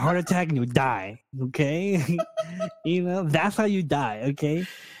you have a heart attack and you die. Okay, that's how you die. Okay,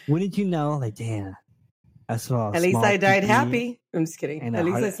 wouldn't you know? Like, damn, I saw. At least small I died pee-pee happy. I'm just kidding. and At a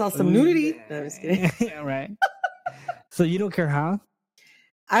least I heart- saw some nudity. No, I'm just kidding. Right. So you don't care how?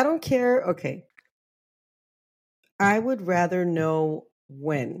 I don't care. Okay. I would rather know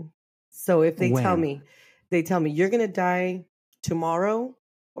when. So if they tell When? me you're gonna die tomorrow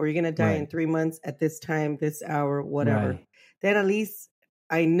or you're gonna die in Right. 3 months at this time, this hour, whatever, Right. then at least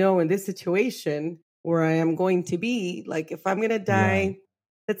I know in this situation where I am going to be, like if I'm gonna die, Right.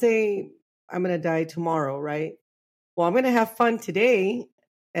 let's say I'm gonna die tomorrow, right? Well, I'm gonna have fun today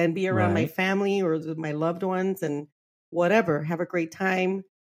and be around my Right. family or my loved ones and whatever, have a great time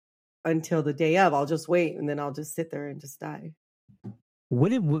until the day of. I'll just wait and then I'll just sit there and just die.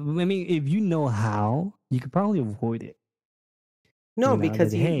 If you know how, you could probably avoid it. No, that,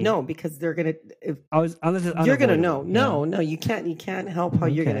 because hey, because they're gonna. If unless it's you're gonna unavoidable, know, no, you can't help how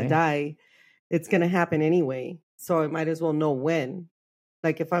you're gonna Okay. die. It's gonna happen anyway, so I might as well know when.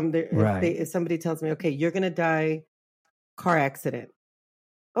 Like if I'm there, Right. if somebody tells me, okay, you're gonna die, car accident.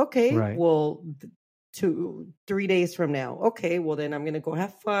 Okay, Right. well, 3 days from now. Okay, well then I'm gonna go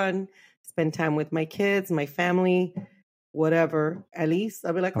have fun, spend time with my kids, my family, whatever. At least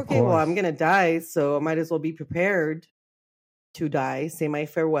I'll be like, Of okay, well, I'm course. gonna die, so I might as well be prepared to die. Say my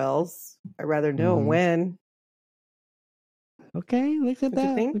farewells. I'd rather know Mhm. when. Okay, look at What you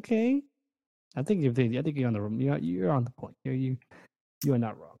that. think? Okay, I think you're on you're on the point. You're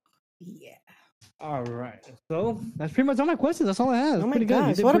not wrong. Yeah. All right, so that's pretty much all my questions. That's all I have. Oh my Pretty good. You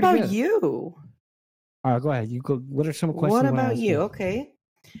gosh. did What pretty about good. you? All right, go ahead. You go. What are some questions? What you wanna about ask you? me? Okay.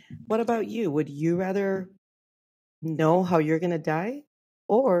 What about you? Would you rather know how you're gonna die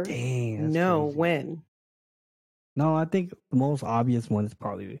or Dang, that's know crazy. when? No, I think the most obvious one is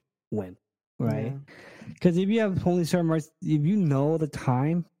probably when, right? Yeah. Because if you have only certain rights, if you know the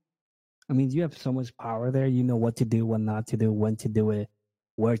time, I mean, you have so much power there. You know what to do, what not to do, when to do it,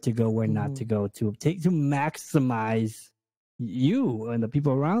 where to go, where not to go, to maximize you and the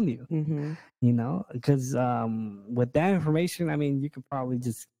people around you. Mm-hmm. Because with that information, I mean, you could probably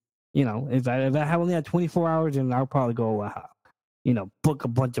just, if I have only had 24 hours, then I'll probably go, book a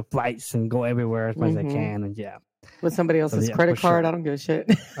bunch of flights and go everywhere as much as I Mhm. can, and yeah. With somebody else's yeah, credit for card, sure. I don't give a shit.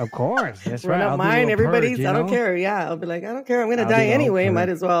 Of course, that's Run right. up I'll do a mine, little everybody's. purge, I don't care. Yeah, I'll be like, I don't care. I'm gonna I'll do die the whole anyway. Might purge.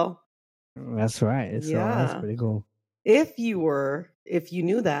 as well. That's right. So that's Yeah. pretty cool, If you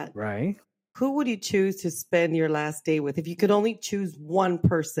knew that, right? who would you choose to spend your last day with? If you could only choose one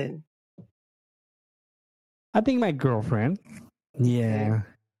person. I think my girlfriend. Yeah.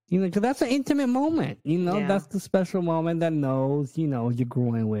 Because that's an intimate moment. Yeah. That's the special moment that knows, you're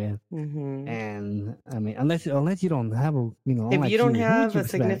growing with. Mm-hmm. And I mean, unless you don't have a, If unlike you don't who would have you a expect?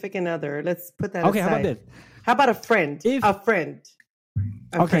 significant other, let's put that Okay, aside. how about this? How about a friend? If- A friend.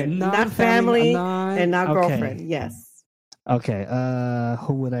 A Okay, friend. Not non-family, family and not okay. girlfriend. Yes. Okay.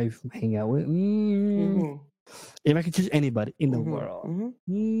 Who would I hang out with? Mm-hmm. If I could choose anybody in the Mhm, world,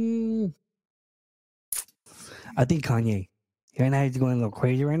 mhm. I think Kanye. Right now he's going a little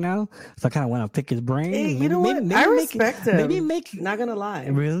crazy right now, so I kind of want to pick his brain. Hey, Maybe- you know what? maybe I make- respect him. Maybe make Not gonna lie.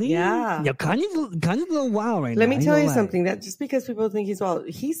 really. Yeah. Yeah, Kanye's a little wild right now. Let me I ain't tell gonna you lie. something. That just because people think he's wild,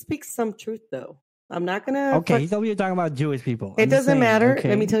 he speaks some truth though. I'm not gonna. Okay, fuck- he's over here talking about Jewish people. It I'm just doesn't saying, matter. okay.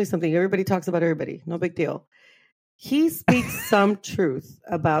 Let me tell you something. Everybody talks about everybody. No big deal. He speaks some truth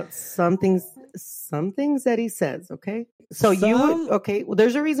about some things that he says. Okay, so you would. Some- Okay, well,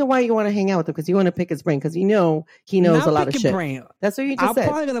 there's a reason why you want to hang out with him because you want to pick his brain because he knows Not a lot of picking shit. brain. That's what you just I'm said.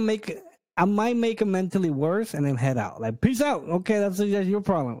 probably gonna I might make him mentally worse and then head out. Like, peace out. Okay, that's your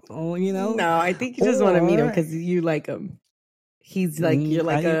problem. Oh, No, I think you just want to meet him Or- because you like him. He's like you're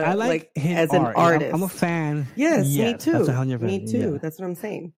like I like his as an art. artist. I'm a fan. Yes, me Yes, too. that's 100%. Me too. Yeah. That's what I'm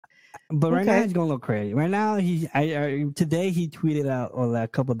saying. But right now Okay. he's going a little crazy. Right now today he tweeted out, or a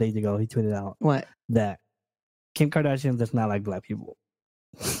couple of days ago he tweeted out What? that Kim Kardashian does not like black people.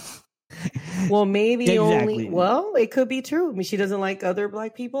 Well, maybe Exactly. only. Well, it could be true. I mean, she doesn't like other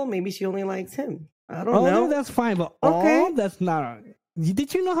black people. Maybe she only likes him. I don't know. That's fine, but Okay. all that's not.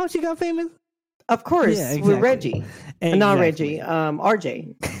 Did you know how she got famous? Of course, Yeah, with exactly. Reggie, not Exactly. Reggie.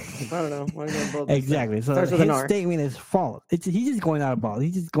 RJ. I don't know. One of them both is Exactly. So starts his with an R. statement is false. He's just going out of balls.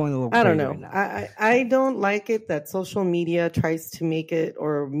 He's just going a little. I don't crazy know. Right now. I don't like it that social media tries to make it,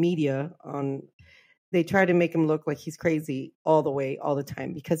 or media on. They try to make him look like he's crazy all the way, all the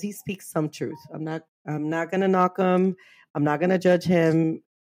time, because he speaks some truth. I'm not gonna knock him. I'm not gonna judge him.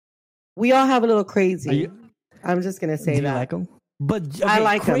 We all have a little crazy. I'm just gonna say Do you that. like him? But I okay,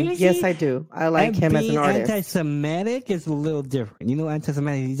 like him. crazy Yes, I do. I like and him as an being artist. Anti-Semitic is a little different. You know,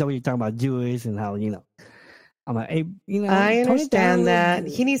 anti-Semitic. He's always talking about Jewish and how I'm like, hey, I tone it down a understand little that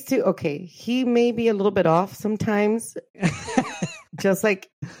bit. he needs to. Okay, he may be a little bit off sometimes, just like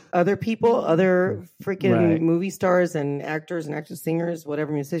other people, other freaking Right. movie stars and actors and actors, singers,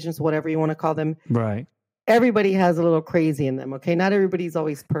 whatever, musicians, whatever you want to call them. Right. Everybody has a little crazy in them. Okay, not everybody's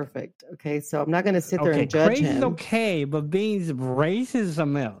always perfect. Okay, so I'm not going to sit there Okay, and judge crazy is him. okay, but being racist is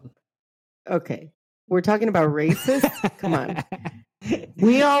something else. Okay, we're talking about racist. Come on.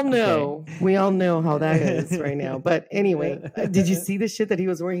 We all know. We all know how that is right now. But anyway, did you see the shit that he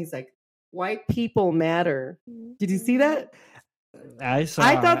was wearing? He's like, "White people matter." Did you see that? I saw.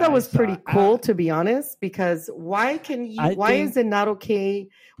 I thought that I was saw. pretty cool, to be honest, because why can you? I Why think- is it not okay?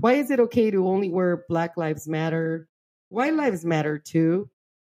 Why is it okay to only wear Black Lives Matter? White Lives Matter too.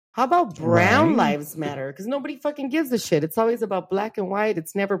 How about Brown Right. Lives Matter? Because nobody fucking gives a shit. It's always about black and white.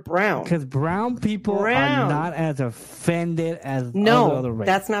 It's never brown. Because brown people Brown. are not as offended as No, other races.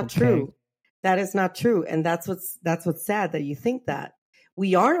 that's not okay? true. That is not true, and that's what's sad that you think that.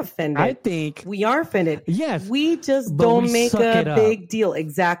 We are offended. I think We are offended. yes. We just but don't we make suck a it up. big deal.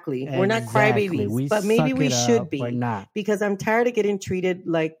 Exactly. We're not Exactly. crybabies, We but maybe suck we it should up. be, We're not. because I'm tired of getting treated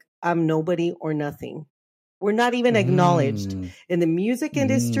like I'm nobody or nothing. We're not even acknowledged Mm. in the music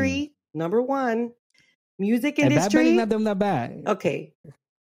industry. Number one, music And Bad Bunny's industry. not doing that bad. Okay.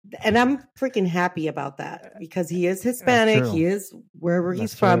 And I'm freaking happy about that, because he is Hispanic. true. He is wherever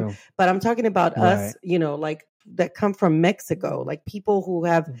he's That's from. true. But I'm talking about us, Right. like that come from Mexico, like people who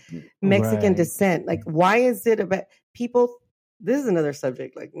have Mexican Right. descent. Like, why is it about people? This is another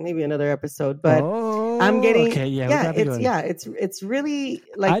subject, like maybe another episode, but I'm getting, okay, yeah, we yeah, got to go it's in. it's really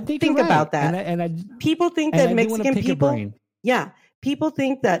I like, think think you're right. about that. And I People think and that I do want to Mexican pick your people, brain. yeah, people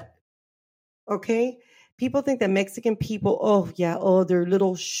think that, okay, people think that Mexican people, they're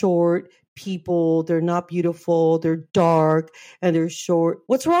little short people, they're not beautiful, they're dark and they're short.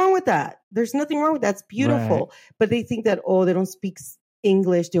 What's wrong with that? There's nothing wrong with that. That's beautiful. Right. But they think that, they don't speak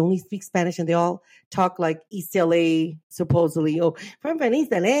English, they only speak Spanish, and they all talk like East LA, supposedly. Oh, from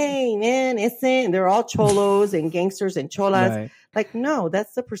East LA, man, and they're all cholos and gangsters and cholas. Right. Like, no,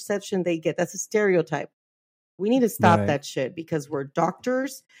 that's the perception they get. That's a stereotype. We need to stop Right. that shit, because we're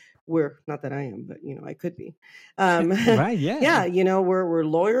doctors. We're not that I am, but I could be. Right, yeah. Yeah, we're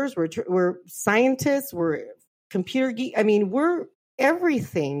lawyers. We're scientists. We're computer geek. I mean, we're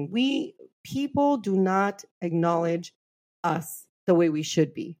everything. People do not acknowledge us the way we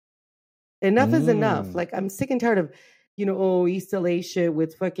should be. Enough is enough. Mm. Like, I'm sick and tired of, East LA shit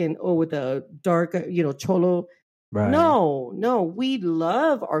with fucking, with a dark, cholo. Right. No, we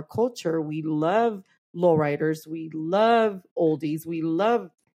love our culture. We love lowriders. We love oldies. We love.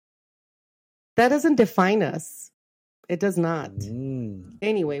 That doesn't define us. It does not. Mm.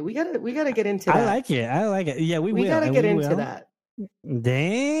 Anyway, we gotta get into that. I like it. Yeah, we will. gotta and get we into will. that.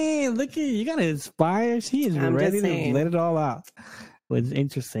 Dang, look at you. Gotta inspire. She is I'm ready just to saying. let it all out. It's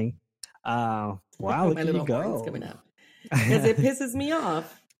interesting. Wow, look My at you little horns go. coming out, because it pisses me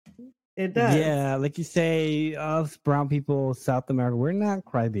off. It does. Yeah, like you say, us brown people, South America, we're not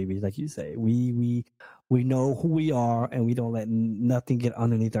crybabies, like you say. We know who we are, and we don't let nothing get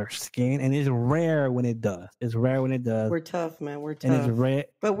underneath our skin. And it's rare when it does. We're tough, man. We're and it's tough. rare.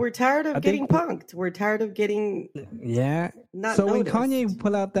 But we're tired of I getting think- punked. We're tired of getting Yeah. not So when noticed. Kanye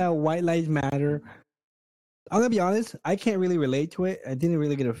put out that White Lives Matter, I'm gonna be honest, I can't really relate to it. I didn't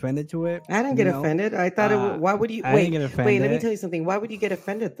really get offended to it. I didn't you get know? offended. I thought why would you I wait? didn't get offended. Wait, let me tell you something. Why would you get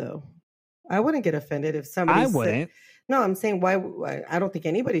offended though? I wouldn't get offended if somebody I said- wouldn't. No, I'm saying why I don't think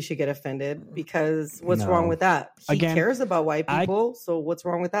anybody should get offended, because what's wrong No. with that? He Again, cares about white people, so what's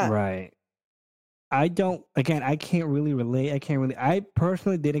wrong with that? Right. I can't really relate. I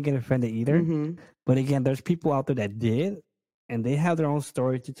personally didn't get offended either. Mhm. But again, there's people out there that did. and they have their own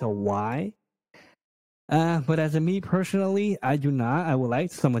story to tell why. But as a me personally, I do not. I would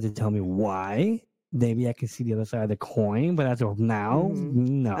like someone to tell me why. Maybe I can see the other side of the coin, but as of now,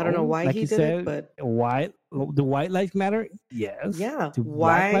 no. I don't know why like he you did said, it, but why do white lives matter? Yes. yeah, Do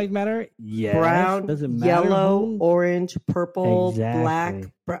black white, lives matter? Yes. brown, Does it matter yellow, who? orange, purple, black,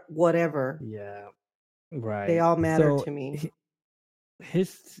 Exactly. whatever. Yeah. Right. They all matter So to me.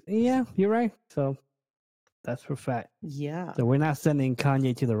 yeah, you're right. So that's for fact. Yeah. So we're not sending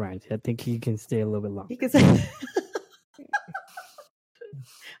Kanye to the ranch. I think he can stay a little bit longer. He could say,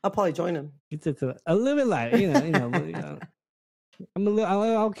 I'll probably join him. It's a little bit light, you know. I'm a little.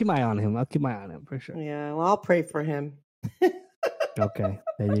 I'll keep my eye on him. I'll keep my eye on him for sure. Yeah, well, I'll pray for him. Okay,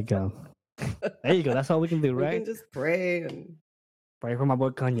 there you go. There you go. That's all we can do, We right? can just pray and Pray for my boy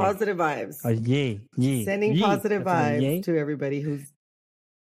Kanye. positive vibes. Oh, yay. Sending yay. positive That's a vibes yay? to everybody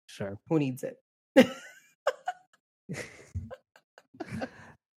Sure. who needs it.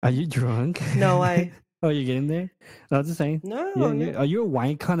 Are you drunk? No, I Oh, you're getting there? No, I was just saying. no, Yeah, no. are you a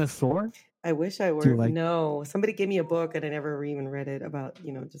wine connoisseur? I wish I were. you like- No, somebody gave me a book and I never even read it about,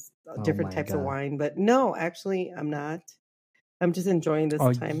 just different my types of God. wine. But no, actually, I'm not. I'm just enjoying this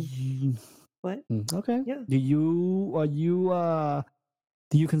Are time. you- What? Okay. Yeah. Do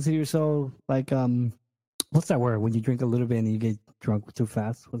you consider yourself like what's that word when you drink a little bit and you get drunk too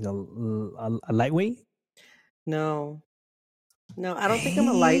fast? Was it a lightweight? No, I don't think I'm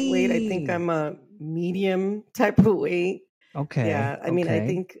a lightweight. I think Dang. I'm a medium type of weight. Okay. Yeah, I mean, I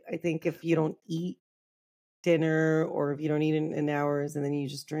okay. think if you don't eat dinner or if you don't eat in hours and then you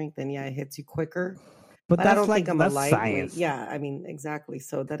just drink, then yeah, it hits you quicker. But But that's I don't like think I'm a that's lightweight. science. Yeah, I mean, exactly.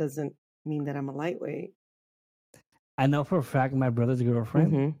 So that doesn't mean that I'm a lightweight. I know for a fact my brother's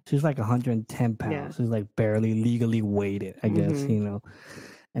girlfriend, Mhm. she's like 110 pounds. Yeah. She's like barely legally weighted, I guess, Mhm.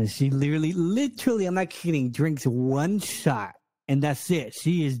 And she literally, I'm not kidding, drinks one shot and that's it.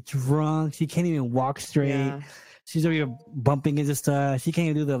 She is drunk. She can't even walk straight. Yeah. She's already bumping into stuff. She can't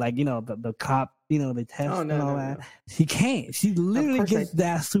even do the the cop, the test Oh, and no, all no, that. no. She can't. She literally course I gets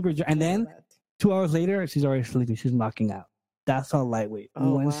that super drunk. And I know then that. 2 hours later, she's already sleeping. She's knocking out. That's all lightweight.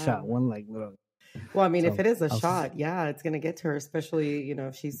 Oh, One wow. shot, one little. Well, I mean, if So, it is a I was- shot, yeah, it's gonna get to her, especially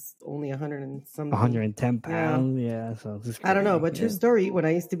if she's only 100 and something. 110 pounds. Yeah. So it's just I don't know, crazy. but true story. When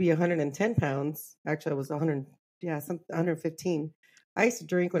I used to be 110 pounds, actually, I was 100. Yeah, 115. I used to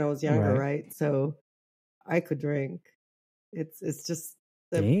drink when I was younger, Right. right? So I could drink. It's just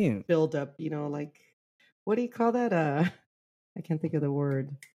the Damn. build up, like what do you call that? I can't think of the word.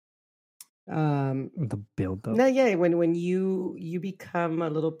 The build up. No, yeah, when you become a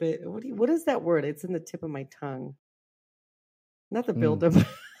little bit. What is that word? It's in the tip of my tongue. Not the build up.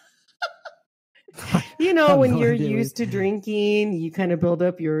 have When no you're idea what- used to drinking, you kind of build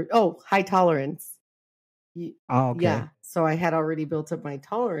up your high tolerance. Oh, okay. Yeah. So I had already built up my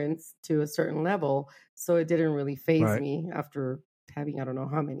tolerance to a certain level. So it didn't really phase Right. me after having, I don't know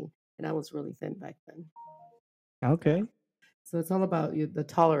how many. And I was really thin back then. Okay. So it's all about the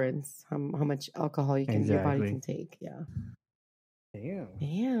tolerance, how much alcohol your body Exactly. can take. Yeah. Damn.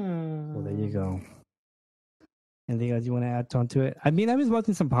 Yeah. Well, there you go. Anything else you want to add on to it? I mean, I was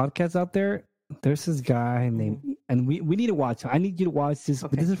watching some podcasts out there. There's this guy named, and we need to watch him. I need you to watch this.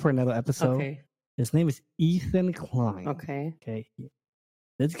 But Okay. this is for another episode. Okay. His name is Ethan Klein. Okay. Okay.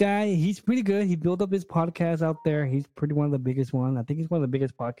 This guy, he's pretty good. He built up his podcast out there. He's pretty one of the biggest one. I think he's one of the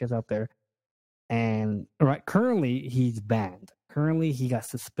biggest podcasts out there. And currently he's banned. Currently he got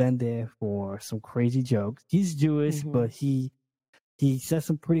suspended for some crazy jokes. He's Jewish, Mhm. but he says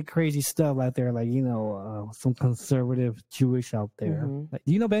some pretty crazy stuff out there, like some conservative Jewish out there. Mhm. Like,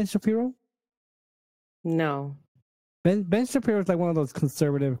 do you know Ben Shapiro? No. Ben Shapiro is like one of those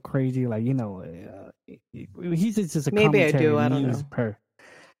conservative, crazy, he's just a Maybe I commentary do, I don't news know.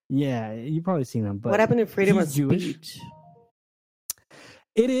 Yeah, you probably seen him. But What happened to freedom of he's Jewish. speech?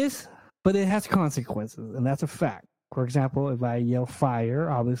 It is, but it has consequences, and that's a fact. For example, if I yell fire,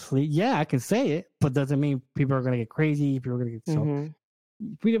 obviously, yeah, I can say it, but doesn't mean people are going to get crazy. People are going to get so. Mhm.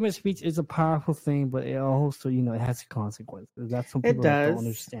 Freedom of speech is a powerful thing, but it also, it has consequences. That's some people does. don't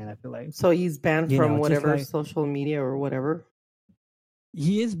understand. I feel like So he's banned You know, from just whatever like- social media or whatever.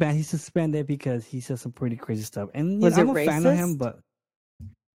 he is banned. He's suspended because he says some pretty crazy stuff. And Was I'm it a fan of him, racist? but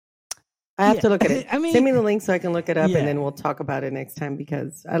I have Yeah, to look at it. I mean- Send me the link so I can look it up, Yeah. and then we'll talk about it next time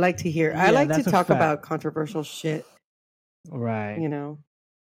because I like to hear. I Yeah, like to that's a talk fact. about controversial shit. right.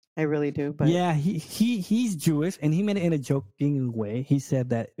 I really do. But Yeah, he's Jewish, and he made it in a joking way. He said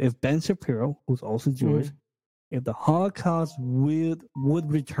that if Ben Shapiro, who's also Jewish, if the Holocaust would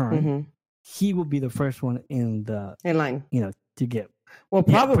return, Mhm. he would be the first one in the in line. to get Well,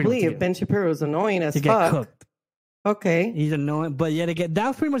 Yeah, pretty probably much, if yeah. Ben Shapiro is annoying as to get fuck. cooked. Okay. He's annoying, but yet again,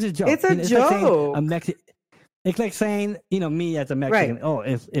 that's pretty much a joke. It's a Like saying joke. it's like saying, me as a Mexican, Right. oh,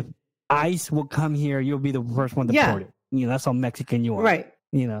 if ICE will come here, you'll be the first one Yeah. deported. That's how Mexican you are. Right.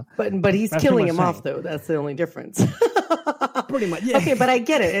 But he's That's killing pretty him much off, saying. though. That's the only difference. Pretty much. Yeah. Okay, but I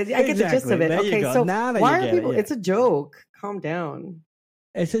get it. I get the gist Exactly. of it. There you Okay, go. so Now that why you are get it, people? yeah. It's a joke. Calm down.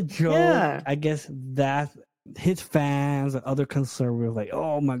 It's a joke. Yeah. I guess that his fans and other conservatives like,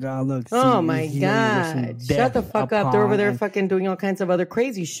 oh my God, look. Oh see, my he's only wishing God. Shut the death fuck up. They're over upon- there and fucking doing all kinds of other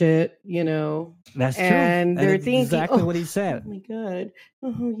crazy shit, you know. That's true. And they're it's thinking, exactly oh, what he said. Oh my God.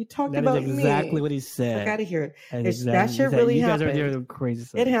 Oh, you talked That about is exactly me. what he said. I gotta hear it. That It's, is that exactly shit what he said. really You guys happened. are doing crazy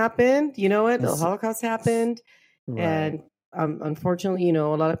stuff. It happened. You know what? The It's- Holocaust happened. Right. And unfortunately, a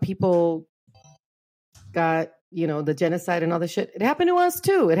lot of people got, the genocide and all the shit. It happened to us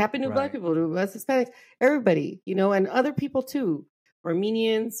too. It happened to Black Right. people, to us Hispanics, everybody, and other people too.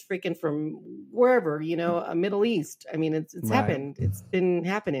 Armenians, freaking from wherever, Middle East. I mean, it's Right. happened. It's been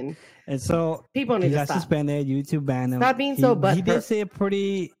happening. And so People he need to got stop. suspended. YouTube banned him. Stop being so He did butthurt.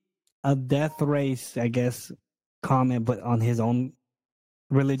 say a death race, I guess, comment, but on his own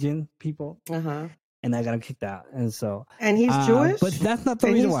religion, people, Uh-huh. and I got him kicked out. And so, And he's Jewish? but that's not the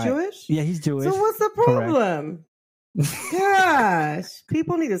And reason he's why. Jewish? Yeah, he's Jewish. So what's the Correct. problem? Gosh,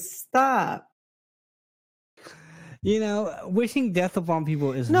 people need to stop. Wishing death upon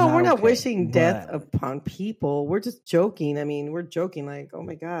people is No, we're not okay, wishing death but- upon people. We're just joking. I mean, we're joking like, oh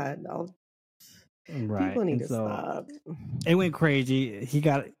my God, Right. people need And to so stop. it went crazy. He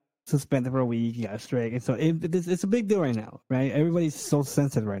got suspended for a week. He got straight. And so it's a big deal right now, right? Everybody's so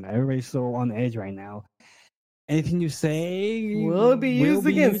sensitive right now. Everybody's so on edge right now. Anything you say Will be used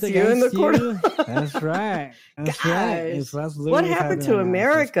against you in the court. That's right. That's Gosh, right. And so that's literally what what's happened happening to right now. It's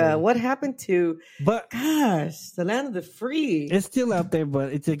America? crazy. What happened to, But gosh, the land of the free? it's still out there,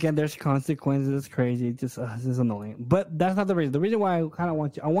 but it's again, there's consequences. It's crazy. It's just annoying. But that's not the reason. The reason why I kind of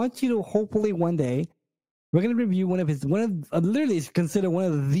want you to hopefully one day, we're gonna review literally is considered one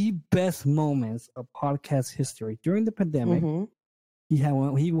of the best moments of podcast history during the pandemic. Mhm. He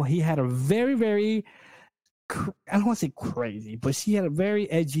had a very, very, I don't want to say crazy, but she had a very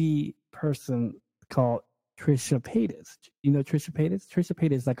edgy person called Trisha Paytas. You know Trisha Paytas? Trisha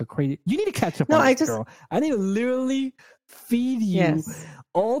Paytas is like a crazy. You need to catch up No, on I this, just- girl. I need to literally feed you Yes.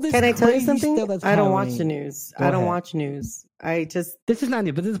 all this. Can I tell you crazy something? stuff that's I don't watch the happening. news. Go I don't ahead. watch news. I just, This is not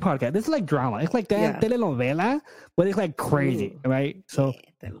new, but this is a podcast. This is like drama. It's like that Yeah. telenovela, but it's like crazy, right? So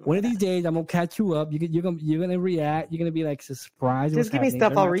one of these days, I'm gonna catch you up. You're gonna react. You're gonna be like surprised. just what's give me happening. stuff.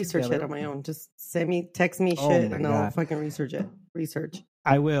 They're I'll not research it together. on my own. Just text me Oh shit, my and I'll God. fucking research it. Research.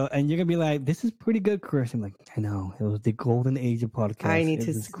 I will, and you're gonna be like, "This is pretty good, Chris." I'm like, "I know it was the golden age of podcasts." I need It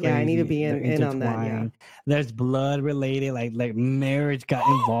to, was yeah, I need to crazy. be They're in on that. Yeah. intertwined. There's blood related, like marriage got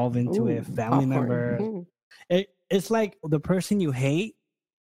involved into it. Ooh, Family popcorn. members. Mhm. It's like the person you hate,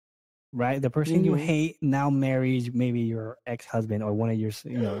 right? The person you Mhm. hate now marries maybe your ex-husband or one of your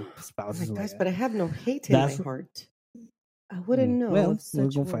Oh spouses. my like gosh, that. but I have no hate in That's- my heart. I wouldn't know. Well, of we're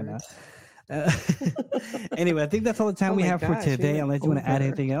such gonna find out. words. Anyway, I think that's all the time Oh we my have gosh, for today. we went Unless you want to add over.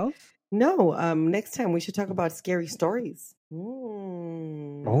 anything else. No, next time we should talk about scary stories.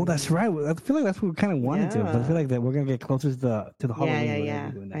 Oh, that's right. I feel like that's what we kind of wanted to, but I feel Yeah. like that we're gonna get closer to the Yeah, Halloween. yeah, we're gonna yeah.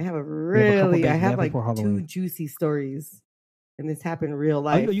 be doing I that. have a have a couple really, I days have left like before two Halloween. juicy stories, and this happened in real Are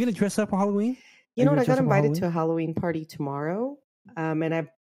life. you gonna dress up for Halloween? You Are know what? gonna I got dress up for invited to a Halloween? Halloween party tomorrow, and I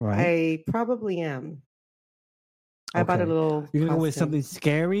Right. probably am. I bought a Okay. little. You're gonna go with costume. something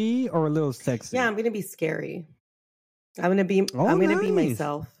scary or a little sexy? Yeah, I'm gonna be scary. I'm gonna be. Oh, I'm gonna be nice.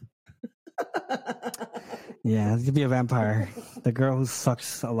 myself. Yeah, it's gonna be a vampire. The girl who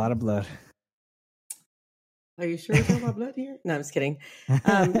sucks a lot of blood. Are you sure you're talking about blood here? No, I'm just kidding.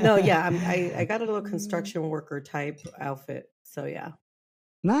 No, yeah, I got a little construction worker type outfit. So yeah,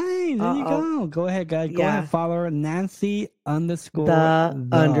 Nice. There you I'll- go. Go ahead, guys. Go yeah. ahead. Follow her, Nancy _the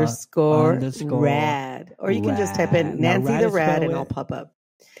the_, rad, or you can just type rad. in Now, Nancy rad the is rad spelled and I'll with- pop up.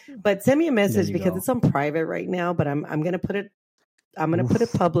 But send me a message you because go. it's on private right now. But I'm gonna put it. I'm gonna put it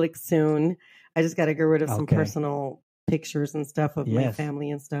Oof. public soon. I just got to get rid of some Okay. personal pictures and stuff of my Yes.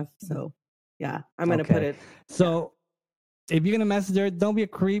 family and stuff. So yeah, I'm gonna put Okay. it. So if you're gonna message her, don't be a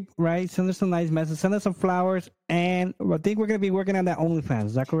creep, right? Send her some nice messages. Send her some flowers, and I think we're gonna be working on that OnlyFans.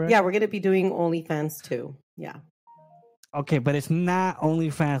 Is that correct? Yeah, we're gonna be doing OnlyFans too. Yeah. Okay, but it's not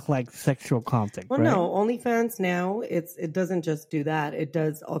OnlyFans like sexual content. Well, right? no, OnlyFans now it doesn't just do that. It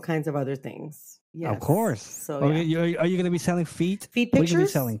does all kinds of other things. Yes. Of course. So Are yeah. you gonna be selling feet? Feet What are you gonna be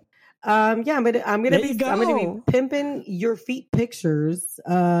pictures. selling? Yeah, I'm gonna There be you go. pimping your feet pictures.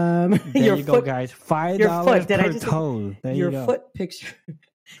 There Your you go, foot, guys. $5 your foot. Did I per just say toe. There you your go. foot picture,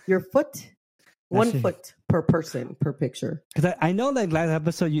 your foot 1 Actually- foot per person per picture. Because I know that last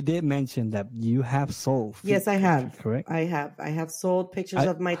episode you did mention that you have sold. Yes, I have. pictures, correct? I have sold pictures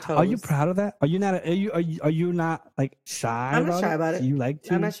of my toes. Are you proud of that? Are you not? Are you not like shy? I'm not shy about it. Do you like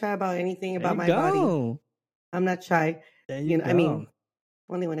to? I'm not shy about anything There about you my body. go. I'm not shy. There You know, I go. mean,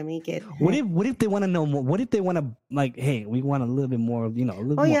 only when I make it. What if they want to know more? What if they want to like? Hey, we want a little bit more. You know, a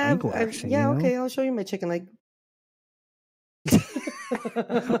little Oh more yeah, ankle action. yeah. you know? Okay, I'll show you my chicken leg.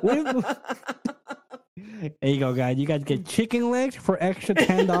 There you go, guys. You guys get chicken legs for extra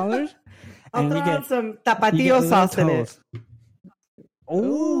 $10, I'll and throw you out get some you get tapatio little sauce in it. toes.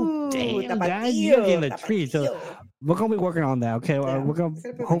 Oh, Ooh, damn, guys, you're getting a treat. So tapatio. we're gonna be working on that. Okay, Yeah, we're gonna I'm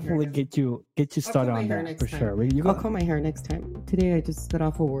gonna put my hopefully hair get you I'll started comb my on hair that next for time. sure. You I'll go. comb my hair next time. Today I just got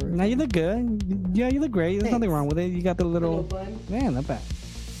off of work. Now you look good. Yeah, you look great. There's nothing Thanks. wrong with it. You got the little bun. man, not bad.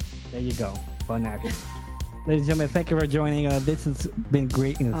 There you go. Fun action. Ladies and gentlemen, thank you for joining. This has been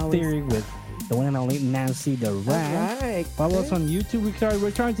great in Always. theory with the one and only Nancy the Rat. All right. Follow us on YouTube.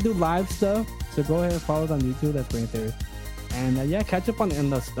 We're trying to do live stuff, so go ahead and follow us on YouTube. That's Great Theory. And yeah, catch up on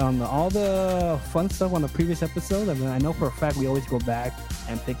all the fun stuff on the previous episodes. I mean, I know for a fact we always go back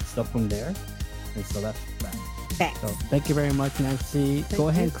and pick stuff from there, and so that's that. Back. So thank you very much, Nancy. Thank Go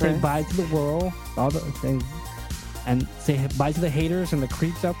ahead you, and say Chris. bye to the world, all the things, and say bye to the haters and the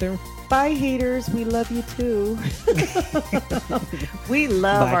creeps out there. Bye, haters. We love you too. We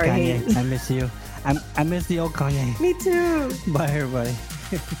love Bye, our Kanye. haters. I miss you. I miss the old Kanye. Me too. Bye, everybody.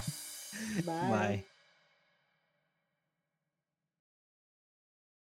 Bye. Bye.